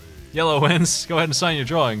 Well, Yellow wins. Go ahead and sign your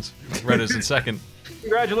drawings. Red is in second.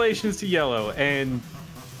 Congratulations to Yellow, and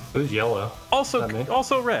Who's yellow? also Not me.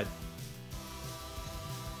 also Red.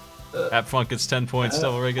 App Funk gets 10 points.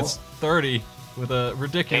 DevilREI gets 30 with a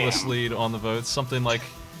ridiculous lead on the votes. Something like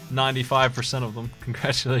 95% of them.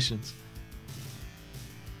 Congratulations.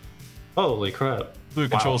 Holy crap. Blue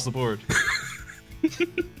controls the board.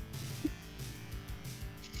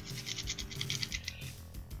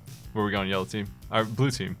 Where are we going, yellow team? Our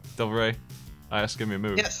blue team. DevilREI. Iast, give me a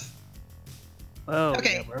move. Yes. Oh,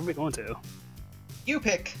 Okay. yeah, where are we going to? You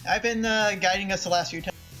pick. I've been guiding us the last few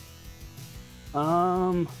times.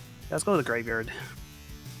 Let's go to the graveyard.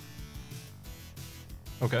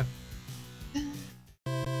 Okay.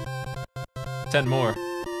 10 more.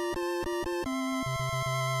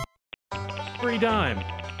 Free dime.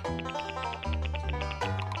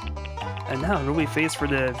 And now, who do we face for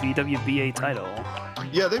the VWBA title?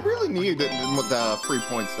 Yeah, they really need the 3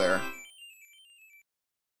 points there.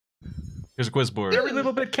 Here's a quiz board. Every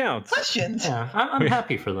little bit counts. Questions. Yeah, I'm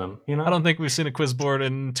happy for them. You know. I don't think we've seen a quiz board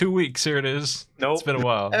in 2 weeks. Here it is. Nope. It's been a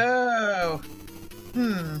while. Oh.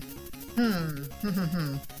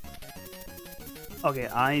 Okay,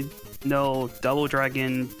 I know Double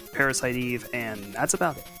Dragon, Parasite Eve, and that's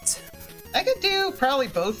about it. I could do probably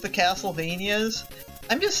both the Castlevanias.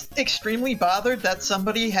 I'm just extremely bothered that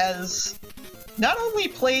somebody has not only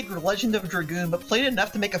played Legend of Dragoon, but played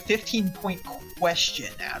enough to make a 15-point question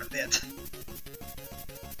out of it.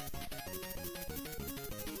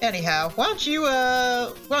 Anyhow, why don't you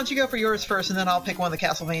go for yours first, and then I'll pick one of the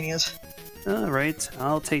Castlevanias. Alright,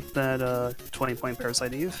 I'll take that 20-point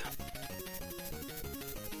Parasite Eve.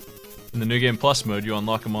 In the New Game Plus mode, you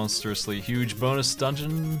unlock a monstrously huge bonus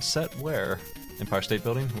dungeon set where? Empire State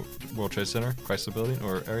Building, World Trade Center, Chrysler Building,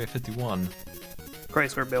 or Area 51?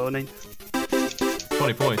 Chrysler Building.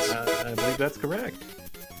 20 points. I believe that's correct.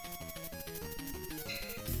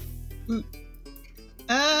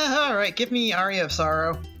 Alright, give me Aria of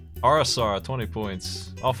Sorrow. Arasara, 20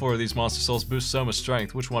 points. All 4 of these monster souls boost Soma's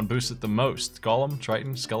strength. Which one boosts it the most? Golem,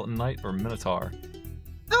 Triton, Skeleton Knight, or Minotaur?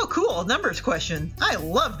 Oh, cool, numbers question. I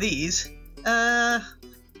love these. Probably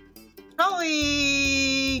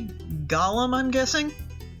Golem, I'm guessing.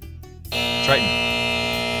 Triton.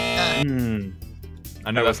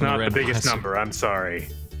 I know That's not the random biggest answer. number. I'm sorry.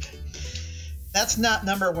 That's not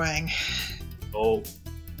number Wang. Oh.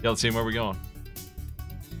 Yellow team, where are we going?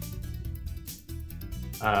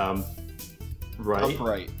 Right.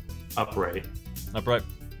 Upright. Upright. Upright.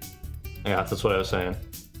 Yeah, that's what I was saying.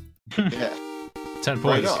 Yeah. 10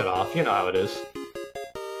 Right points. up. Cut off. You know how it is.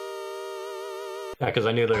 Yeah, because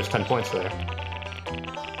I knew there was 10 points there.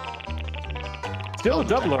 Still a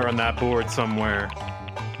doubler on that board somewhere.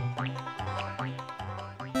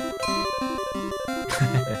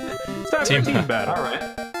 Start Team team battle. All right.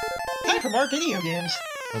 Time for more video games.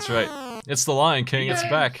 That's right. It's the Lion King. It's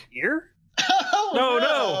back. Here? Oh,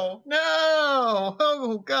 No. no!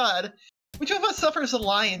 Oh, God. Which of us suffers the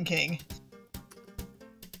Lion King?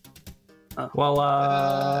 Well,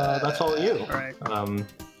 that's all you. Alright.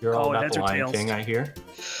 You're all Oh, about heads the or Lion tails? King, I hear.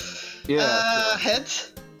 Yeah.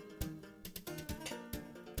 Heads?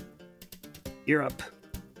 You're up.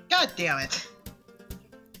 God damn it.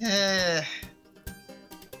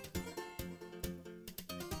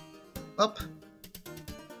 Up.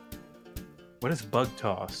 What is bug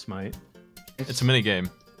toss, mate? It's a minigame.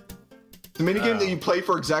 It's a minigame that you play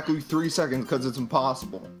for exactly 3 seconds because it's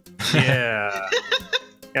impossible. Yeah.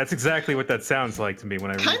 That's exactly what that sounds like to me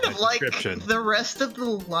when I read Kind the of like description. the rest of the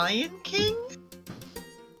Lion King?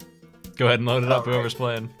 Go ahead and load it up, Alright. whoever's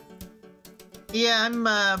playing. Yeah, I'm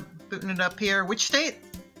booting it up here. Which state?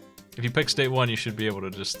 If you pick state 1, you should be able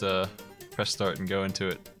to just press start and go into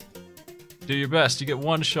it. Do your best. You get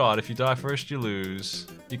 1 shot. If you die first, you lose.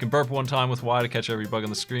 You can burp 1 time with Y to catch every bug on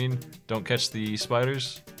the screen. Don't catch the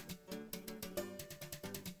spiders.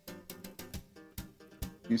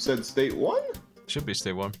 You said state 1? Should be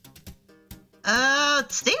state 1.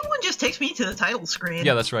 State 1 just takes me to the title screen.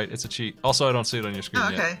 Yeah, that's right. It's a cheat. Also, I don't see it on your screen Oh,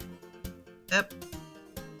 yet. okay. Yep.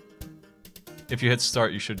 If you hit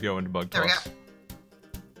start, you should go into bug There we toss. go.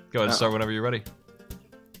 Go ahead and start whenever you're ready.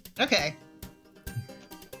 Okay.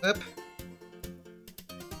 Whoop.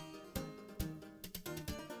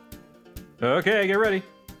 Okay, get ready.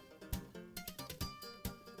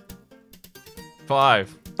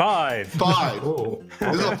 5. 5. 5. Oh.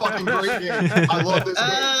 This is a fucking great game. I love this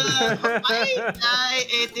game.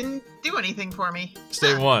 It didn't do anything for me.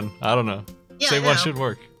 State 1. I don't know. Yeah, State I 1 know. should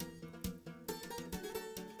work.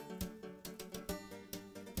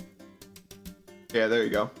 Yeah, there you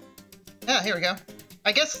go. Yeah, here we go.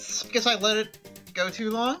 I guess it's because I let it go too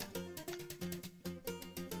long.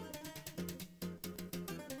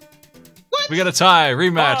 What? We got a tie.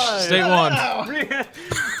 Rematch. Five. State 1. Wow.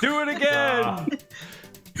 Do it again.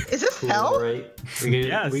 Is this hell? Right. We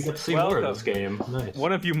Yes, get to see more welcome. of this game. Nice.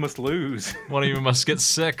 One of you must lose. One of you must get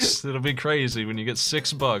 6. It'll be crazy when you get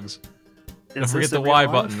 6 bugs. Don't Is forget this the the Y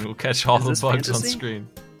real life? button. We'll catch all Is the this bugs on fantasy? screen.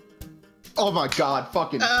 Oh my god,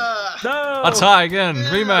 fucking. No. A tie again.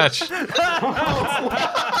 Rematch.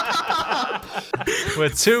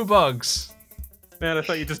 with 2 bugs. Man, I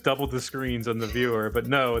thought you just doubled the screens on the viewer, but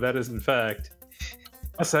no, that is in fact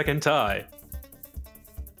a second tie.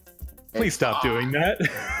 Please stop doing that.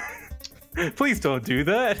 Please don't do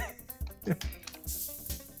that.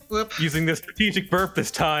 Whoop. Using the strategic burp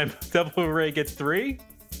this time. DevilREI gets 3.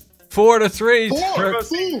 4 to 3.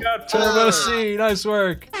 TurboC got TurboC, nice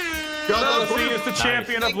work. TurboC is the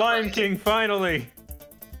champion of Lion King, finally.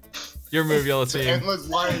 Your move, yellow team. Endless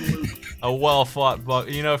lion move. A well-fought bug.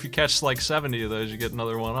 You know, if you catch like 70 of those, you get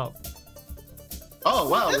another one up. Oh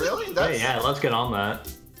wow, really? Hey, yeah, let's get on that.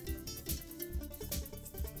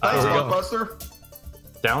 Thanks, There we go.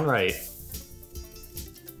 Blockbuster. Downright.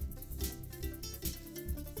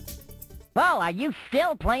 Well, are you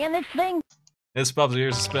still playing this thing? It's Bubsy,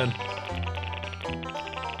 here's a spin.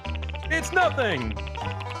 It's nothing.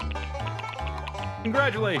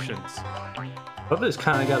 Congratulations. Bubba's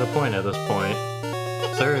kind of got a point at this point.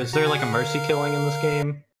 Is there like a mercy killing in this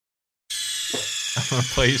game? I'm gonna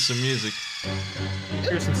play you some music.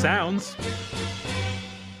 Here's some sounds.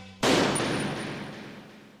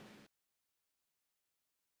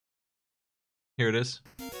 Here it is.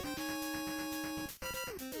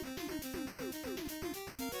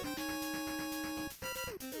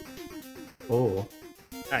 Oh.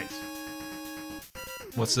 Nice.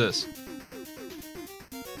 What's this?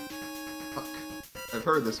 Fuck. I've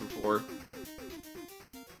heard this before.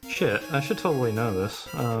 Shit, I should totally know this.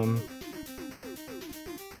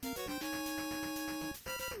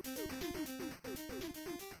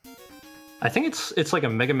 I think it's like a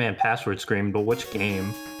Mega Man password screen, but which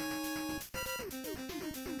game?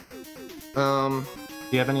 Do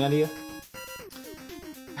you have any idea?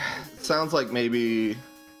 Sounds like maybe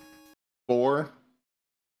 4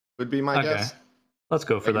 would be my guess. Let's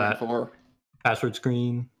go for Mega Man that. 4. Password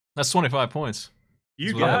screen. That's 25 points.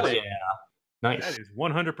 You That's what got I it. was- Nice. That is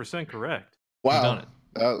 100% correct. You Wow. done it.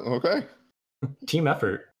 Okay. Team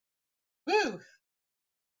effort. Woo!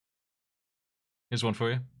 Here's one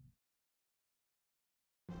for you.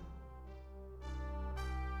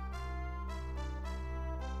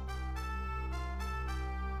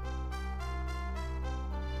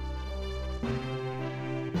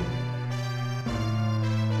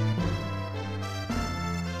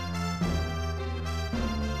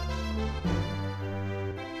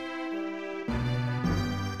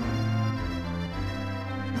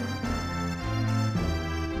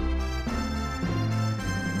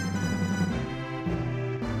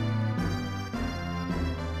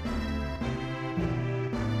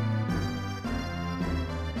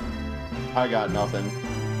 I got nothing.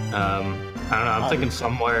 I don't know. I'm thinking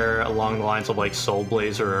somewhere along the lines of like Soul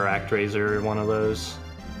Blazer or ActRaiser, one of those.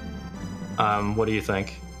 What do you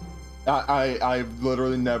think? I've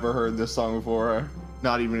literally never heard this song before.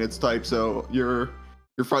 Not even its type. So you're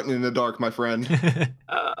fighting in the dark, my friend.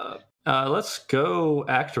 Let's go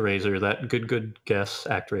ActRaiser. That good guess,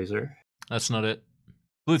 ActRaiser. That's not it.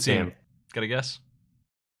 Blue team. Damn. Got a guess?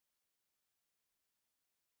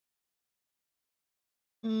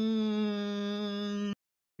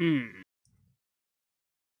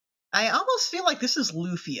 I almost feel like this is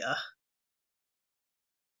Lufia. I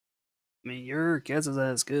mean, your guess is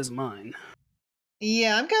as good as mine.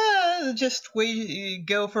 Yeah, I'm gonna just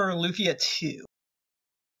go for Lufia 2.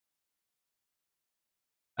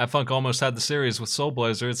 Funk almost had the series with Soul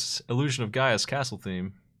Blazer. It's Illusion of Gaia's castle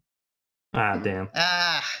theme. Ah, damn.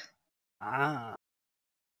 Ah.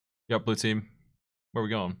 Yup, blue team. Where are we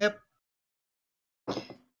going? Yep.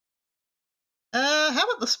 How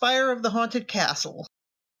about the Spire of the Haunted Castle?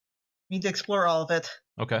 Need to explore all of it.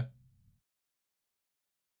 Okay.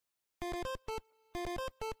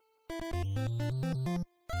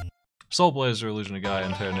 Soul Blazer, Illusion of Gaia,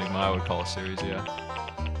 and Terra Enigma, I would call a series, yeah.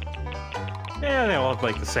 Yeah, they all have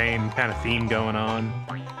like the same kind of theme going on.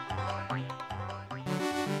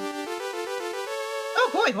 Oh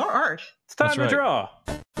boy, more art. It's time That's to right. draw.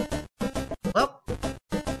 Well,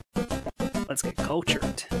 Let's get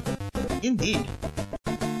cultured. indeed.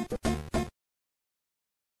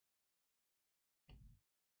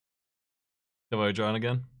 Have I drawn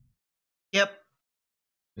again? Yep.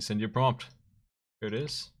 I send you a prompt. Here it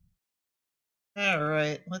is.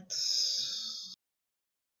 Alright, let's...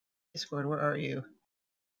 Discord, where are you?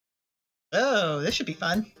 Oh, this should be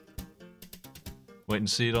fun. Wait and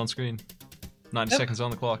see it on screen. 90 Yep. seconds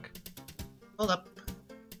on the clock. Hold up.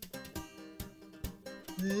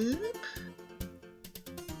 Oop.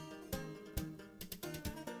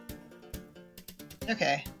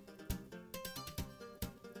 Okay.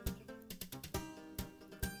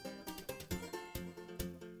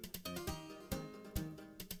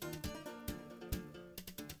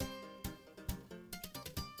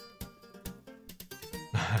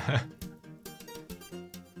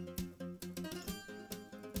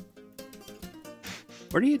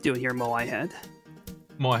 What are you doing here, Moai Head?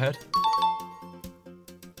 Moai Head.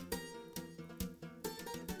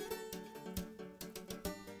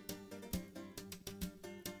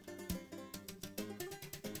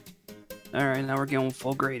 Alright, now we're going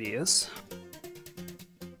full Gradius.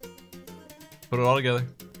 Put it all together.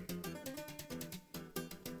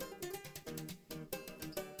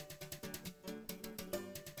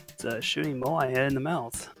 It's shooting Moai Head in the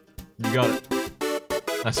mouth. You got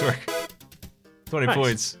it. Nice work. 20 Nice.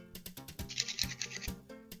 points.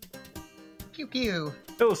 Pew pew.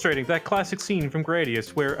 Illustrating that classic scene from Gradius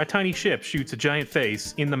where a tiny ship shoots a giant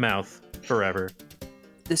face in the mouth forever.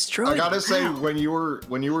 Destroy. I gotta say, Ow. when you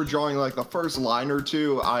were drawing like the first line or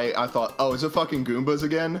two, I thought, oh, is it fucking Goombas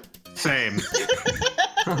again? Same.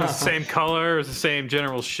 The same color, it's the same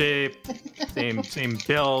general shape, same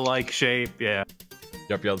bill-like shape. Yeah.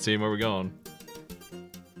 Yup, y'all team, where we going?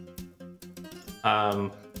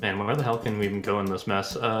 Man, where the hell can we even go in this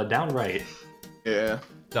mess? Down right. Yeah.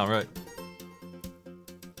 Down right.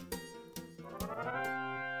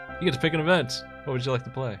 You get to pick an event. What would you like to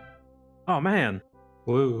play? Oh man.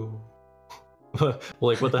 Woo.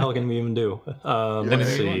 Like, what the hell can we even do? Let's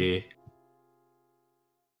see.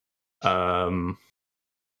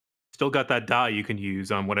 Still got that die you can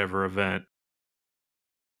use on whatever event.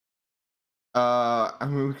 I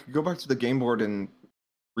mean, we could go back to the game board and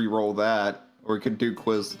re-roll that, or we could do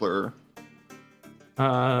Quizler.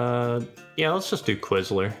 Yeah, let's just do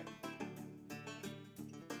Quizler.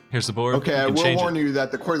 Here's the board. Okay, You I can will change warn it. you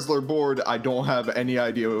that the Quizler board, I don't have any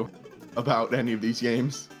idea about any of these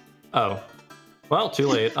games. Oh. Well, too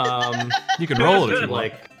late. You can roll it if you want.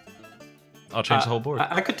 like, I'll change the whole board.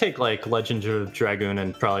 I could take, like, Legend of Dragoon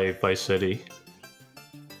and probably Vice City.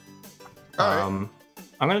 Alright.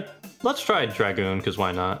 Let's try Dragoon, because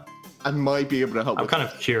why not? I might be able to help I'm with kind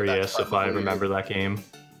of curious that if I probably. remember that game.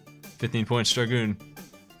 15 points, Dragoon.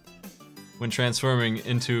 When transforming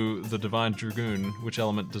into the Divine Dragoon, which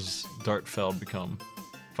element does Dartfeld become?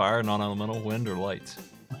 Fire, non-elemental, wind, or light?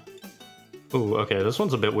 Ooh, okay, this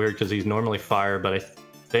one's a bit weird because he's normally fire, but I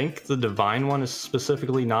think the Divine one is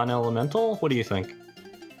specifically non-elemental? What do you think?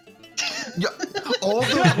 Yeah, all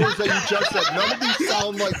those words that you just said, none of these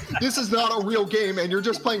sound like this is not a real game, and you're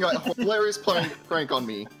just playing a hilarious prank on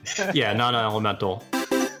me. Yeah, non-elemental.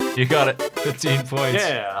 You got it. 15 points.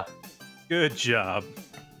 Yeah, Good job.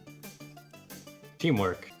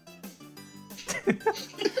 teamwork.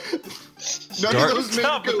 None Dark- of those make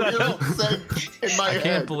Stop with that. real sense in my I head.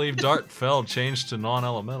 can't believe Dartfeld changed to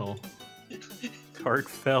non-elemental.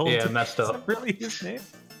 Darkfeld. Yeah, messed Is up. that really his name?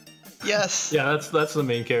 Yes. Yeah, that's the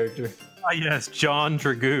main character. Ah, yes, John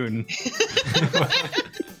Dragoon.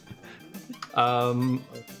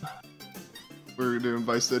 We're doing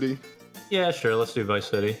Vice City. Yeah, sure, let's do Vice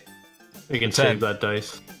City. We can 10. save that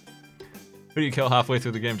dice. Who do you kill halfway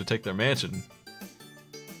through the game to take their mansion?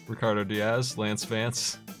 Ricardo Diaz, Lance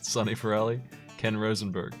Vance, Sonny Forelli, Ken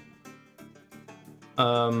Rosenberg.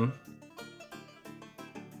 Have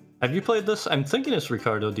you played this? I'm thinking it's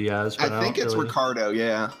Ricardo Diaz. But I think don't it's really- Ricardo,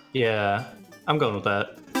 yeah. Yeah, I'm going with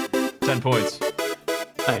that. 10 points.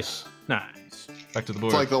 Nice. Nice. Back to the It's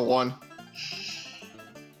board. like the one.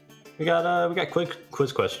 We got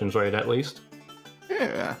quiz questions, right? At least.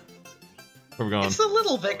 Yeah. Where we going? It's the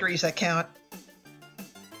little victories that count.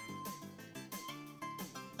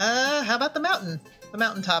 How about the mountain? The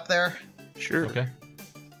mountaintop there. Sure. Okay.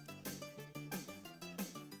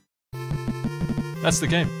 That's the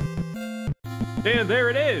game. And there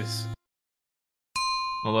it is.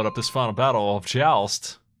 I'll load up this final battle of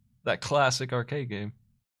Joust, that classic arcade game.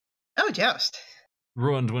 Oh, Joust.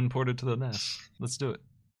 Ruined when ported to the NES. Let's do it.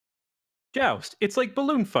 Joust. It's like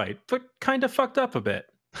Balloon Fight, but kind of fucked up a bit.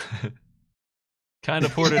 Kind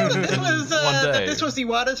of ported in This was, one day. this was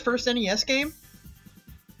Iwata's first NES game.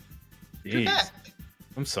 True Jeez. fact.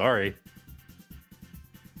 I'm sorry.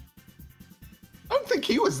 I don't think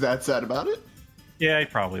he was that sad about it. Yeah, I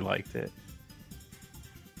probably liked it.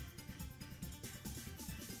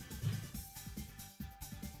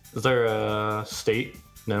 Is there a state?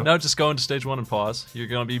 No. No, just go into stage 1 and pause. You're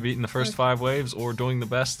going to be beating the first 5 waves or doing the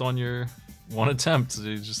best on your one attempt.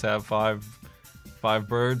 You just have five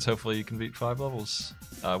birds. Hopefully you can beat 5 levels.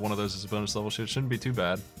 One of those is a bonus level, so it shouldn't be too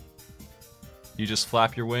bad. You just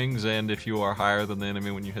flap your wings, and if you are higher than the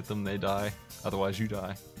enemy when you hit them, they die. Otherwise, you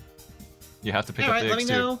die. You have to pick up Alright, the let me X2.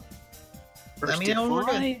 know. Let me know when we're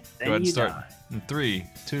good. Go ahead and start. In 3,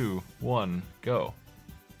 2, 1, go.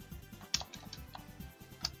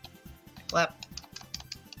 Flap.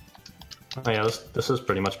 Oh yeah, this is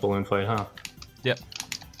pretty much Balloon Fight, huh? Yep.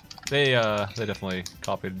 They definitely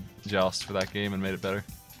copied Joust for that game and made it better.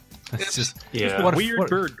 It's just weird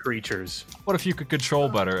bird creatures. What if you could control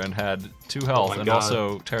better and had 2 health and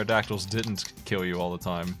also pterodactyls didn't kill you all the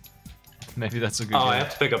time? Maybe that's a good game. I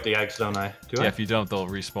have to pick up the eggs, don't I? Do I? If you don't, they'll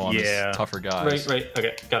respawn as tougher guys. Right.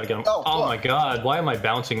 Okay, gotta get them. Oh my god, why am I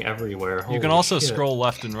bouncing everywhere? You can also scroll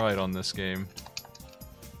left and right on this game.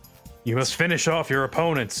 You must finish off your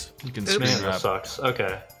opponents. You can spin That sucks.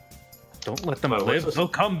 Okay. Don't let them live. They'll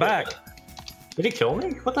come back. Did he kill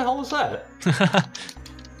me? What the hell was that?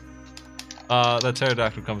 That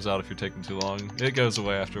pterodactyl comes out if you're taking too long. It goes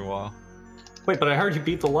away after a while. Wait, but I heard you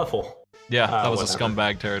beat the level. Yeah, that was whatever. a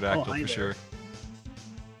scumbag pterodactyl for sure.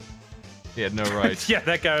 He had no right. Yeah,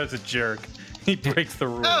 that guy was a jerk. He breaks the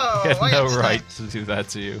rules. Oh, He had no right to do that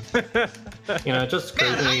to you. You know, it just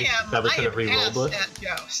crazy that we could have re-rolled it.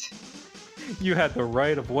 Joust. You had the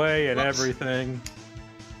right of way and everything.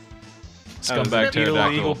 Scumbag pterodactyl.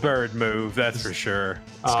 Illegal bird move, that's for sure.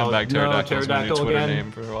 Scumbag pterodactyl is my new Twitter again.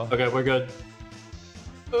 name for a while. Okay, we're good.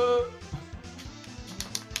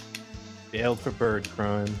 Jailed for bird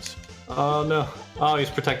crimes. Oh no. Oh, he's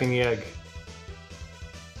protecting the egg.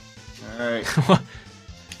 Alright.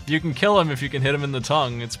 You can kill him if you can hit him in the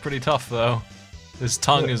tongue. It's pretty tough though. His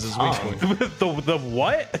tongue is his weak point. the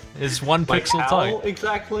what? It's 1 pixel how tongue.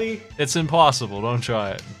 Exactly? It's impossible. Don't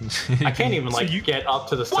try it. I can't even get up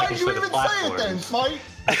to the second set of platforms. Smite?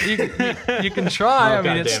 You can try. I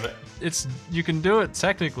mean, damn it. it's you can do it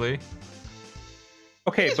technically.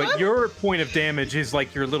 Okay, but your point of damage is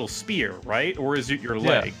like your little spear, right? Or is it your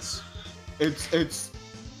legs? It's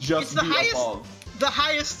just the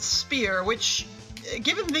highest spear, which,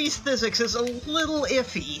 given these physics, is a little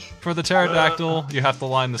iffy. For the pterodactyl, you have to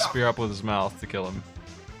line the spear up with his mouth to kill him.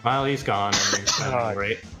 Well, he's gone.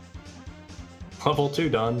 Great. Level 2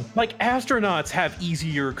 done. Like, astronauts have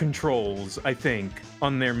easier controls, I think,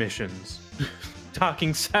 on their missions.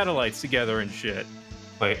 Docking satellites together and shit.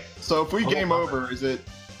 Wait. So if we game over, is it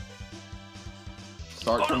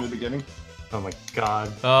start from the beginning? Oh my god.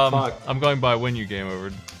 Fuck. I'm going by when you game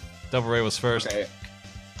over. DevilREI was first. Okay.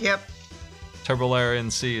 Yep.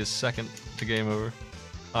 TurboC is second to game over.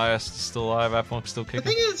 Iast is still alive. Appunk's still The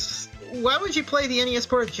kicking. thing is, why would you play the NES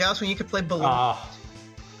port of Joust when you could play Balloon?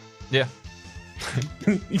 Yeah.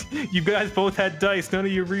 You guys both had dice. None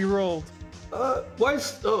of you re-rolled. Why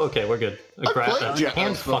is... Oh, okay, we're good. played Joust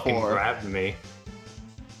Hand fucking before. grabbed me.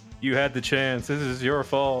 You had the chance. This is your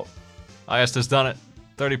fault. Iast has done it.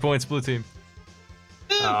 30 points, blue team.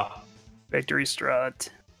 Victory strut.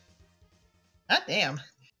 God damn.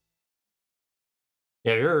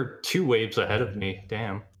 Yeah, you're 2 waves ahead of me.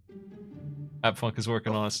 Damn. Appfunk is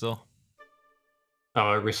working on it still. Oh,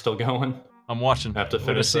 are we still going? I'm watching. I have to We're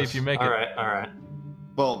gonna finish see this. if you make it. Alright.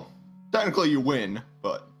 Well, technically you win,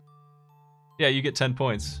 but... Yeah, you get 10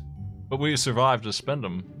 points. But we survive to spend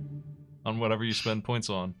them on whatever you spend points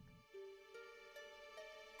on.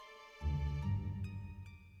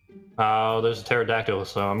 Oh, there's a pterodactyl,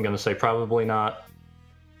 so I'm gonna say probably not.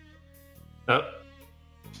 Oh.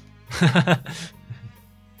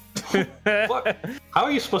 What? How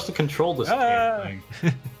are you supposed to control this damn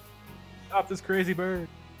thing? Stop this crazy bird.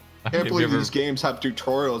 I can't believe these games have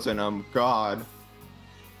tutorials in them. God.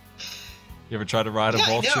 You ever try to ride a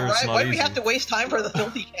vulture? Yeah, right? It's not Why do we easy. have to waste time for the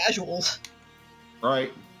filthy casuals?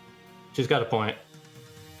 Right. She's got a point.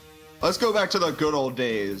 Let's go back to the good old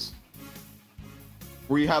days.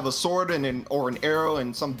 Where you have a sword and an arrow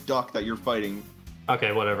and some duck that you're fighting.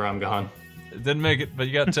 Okay, whatever, I'm gone. Didn't make it, but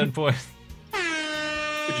you got 10 points.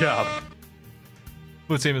 Good job.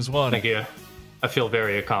 Blue team has won. Thank you. I feel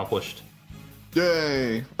very accomplished.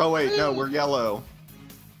 Yay! Oh wait, no, we're yellow.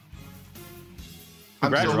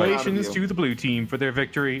 I'm still right out of Congratulations you. to the blue team for their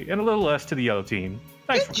victory, and a little less to the yellow team.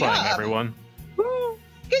 Thanks Good for playing, job. everyone. Woo!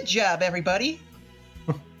 Good job, everybody.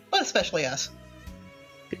 But especially us.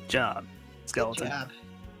 Good job, Good skeleton. job.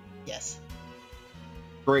 Yes.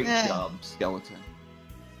 Great Eh. job, skeleton.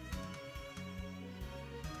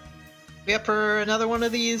 We up for another one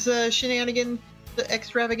of these shenanigan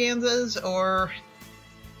extravaganzas, or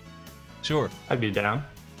Sure. I'd be down.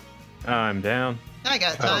 I'm down. I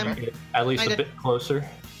got time. At least I a did- bit closer.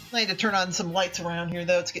 I need to turn on some lights around here,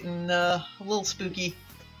 though. It's getting a little spooky.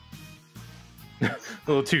 A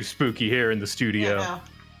little too spooky here in the studio. Yeah, now.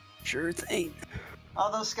 Sure thing.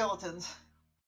 All those skeletons.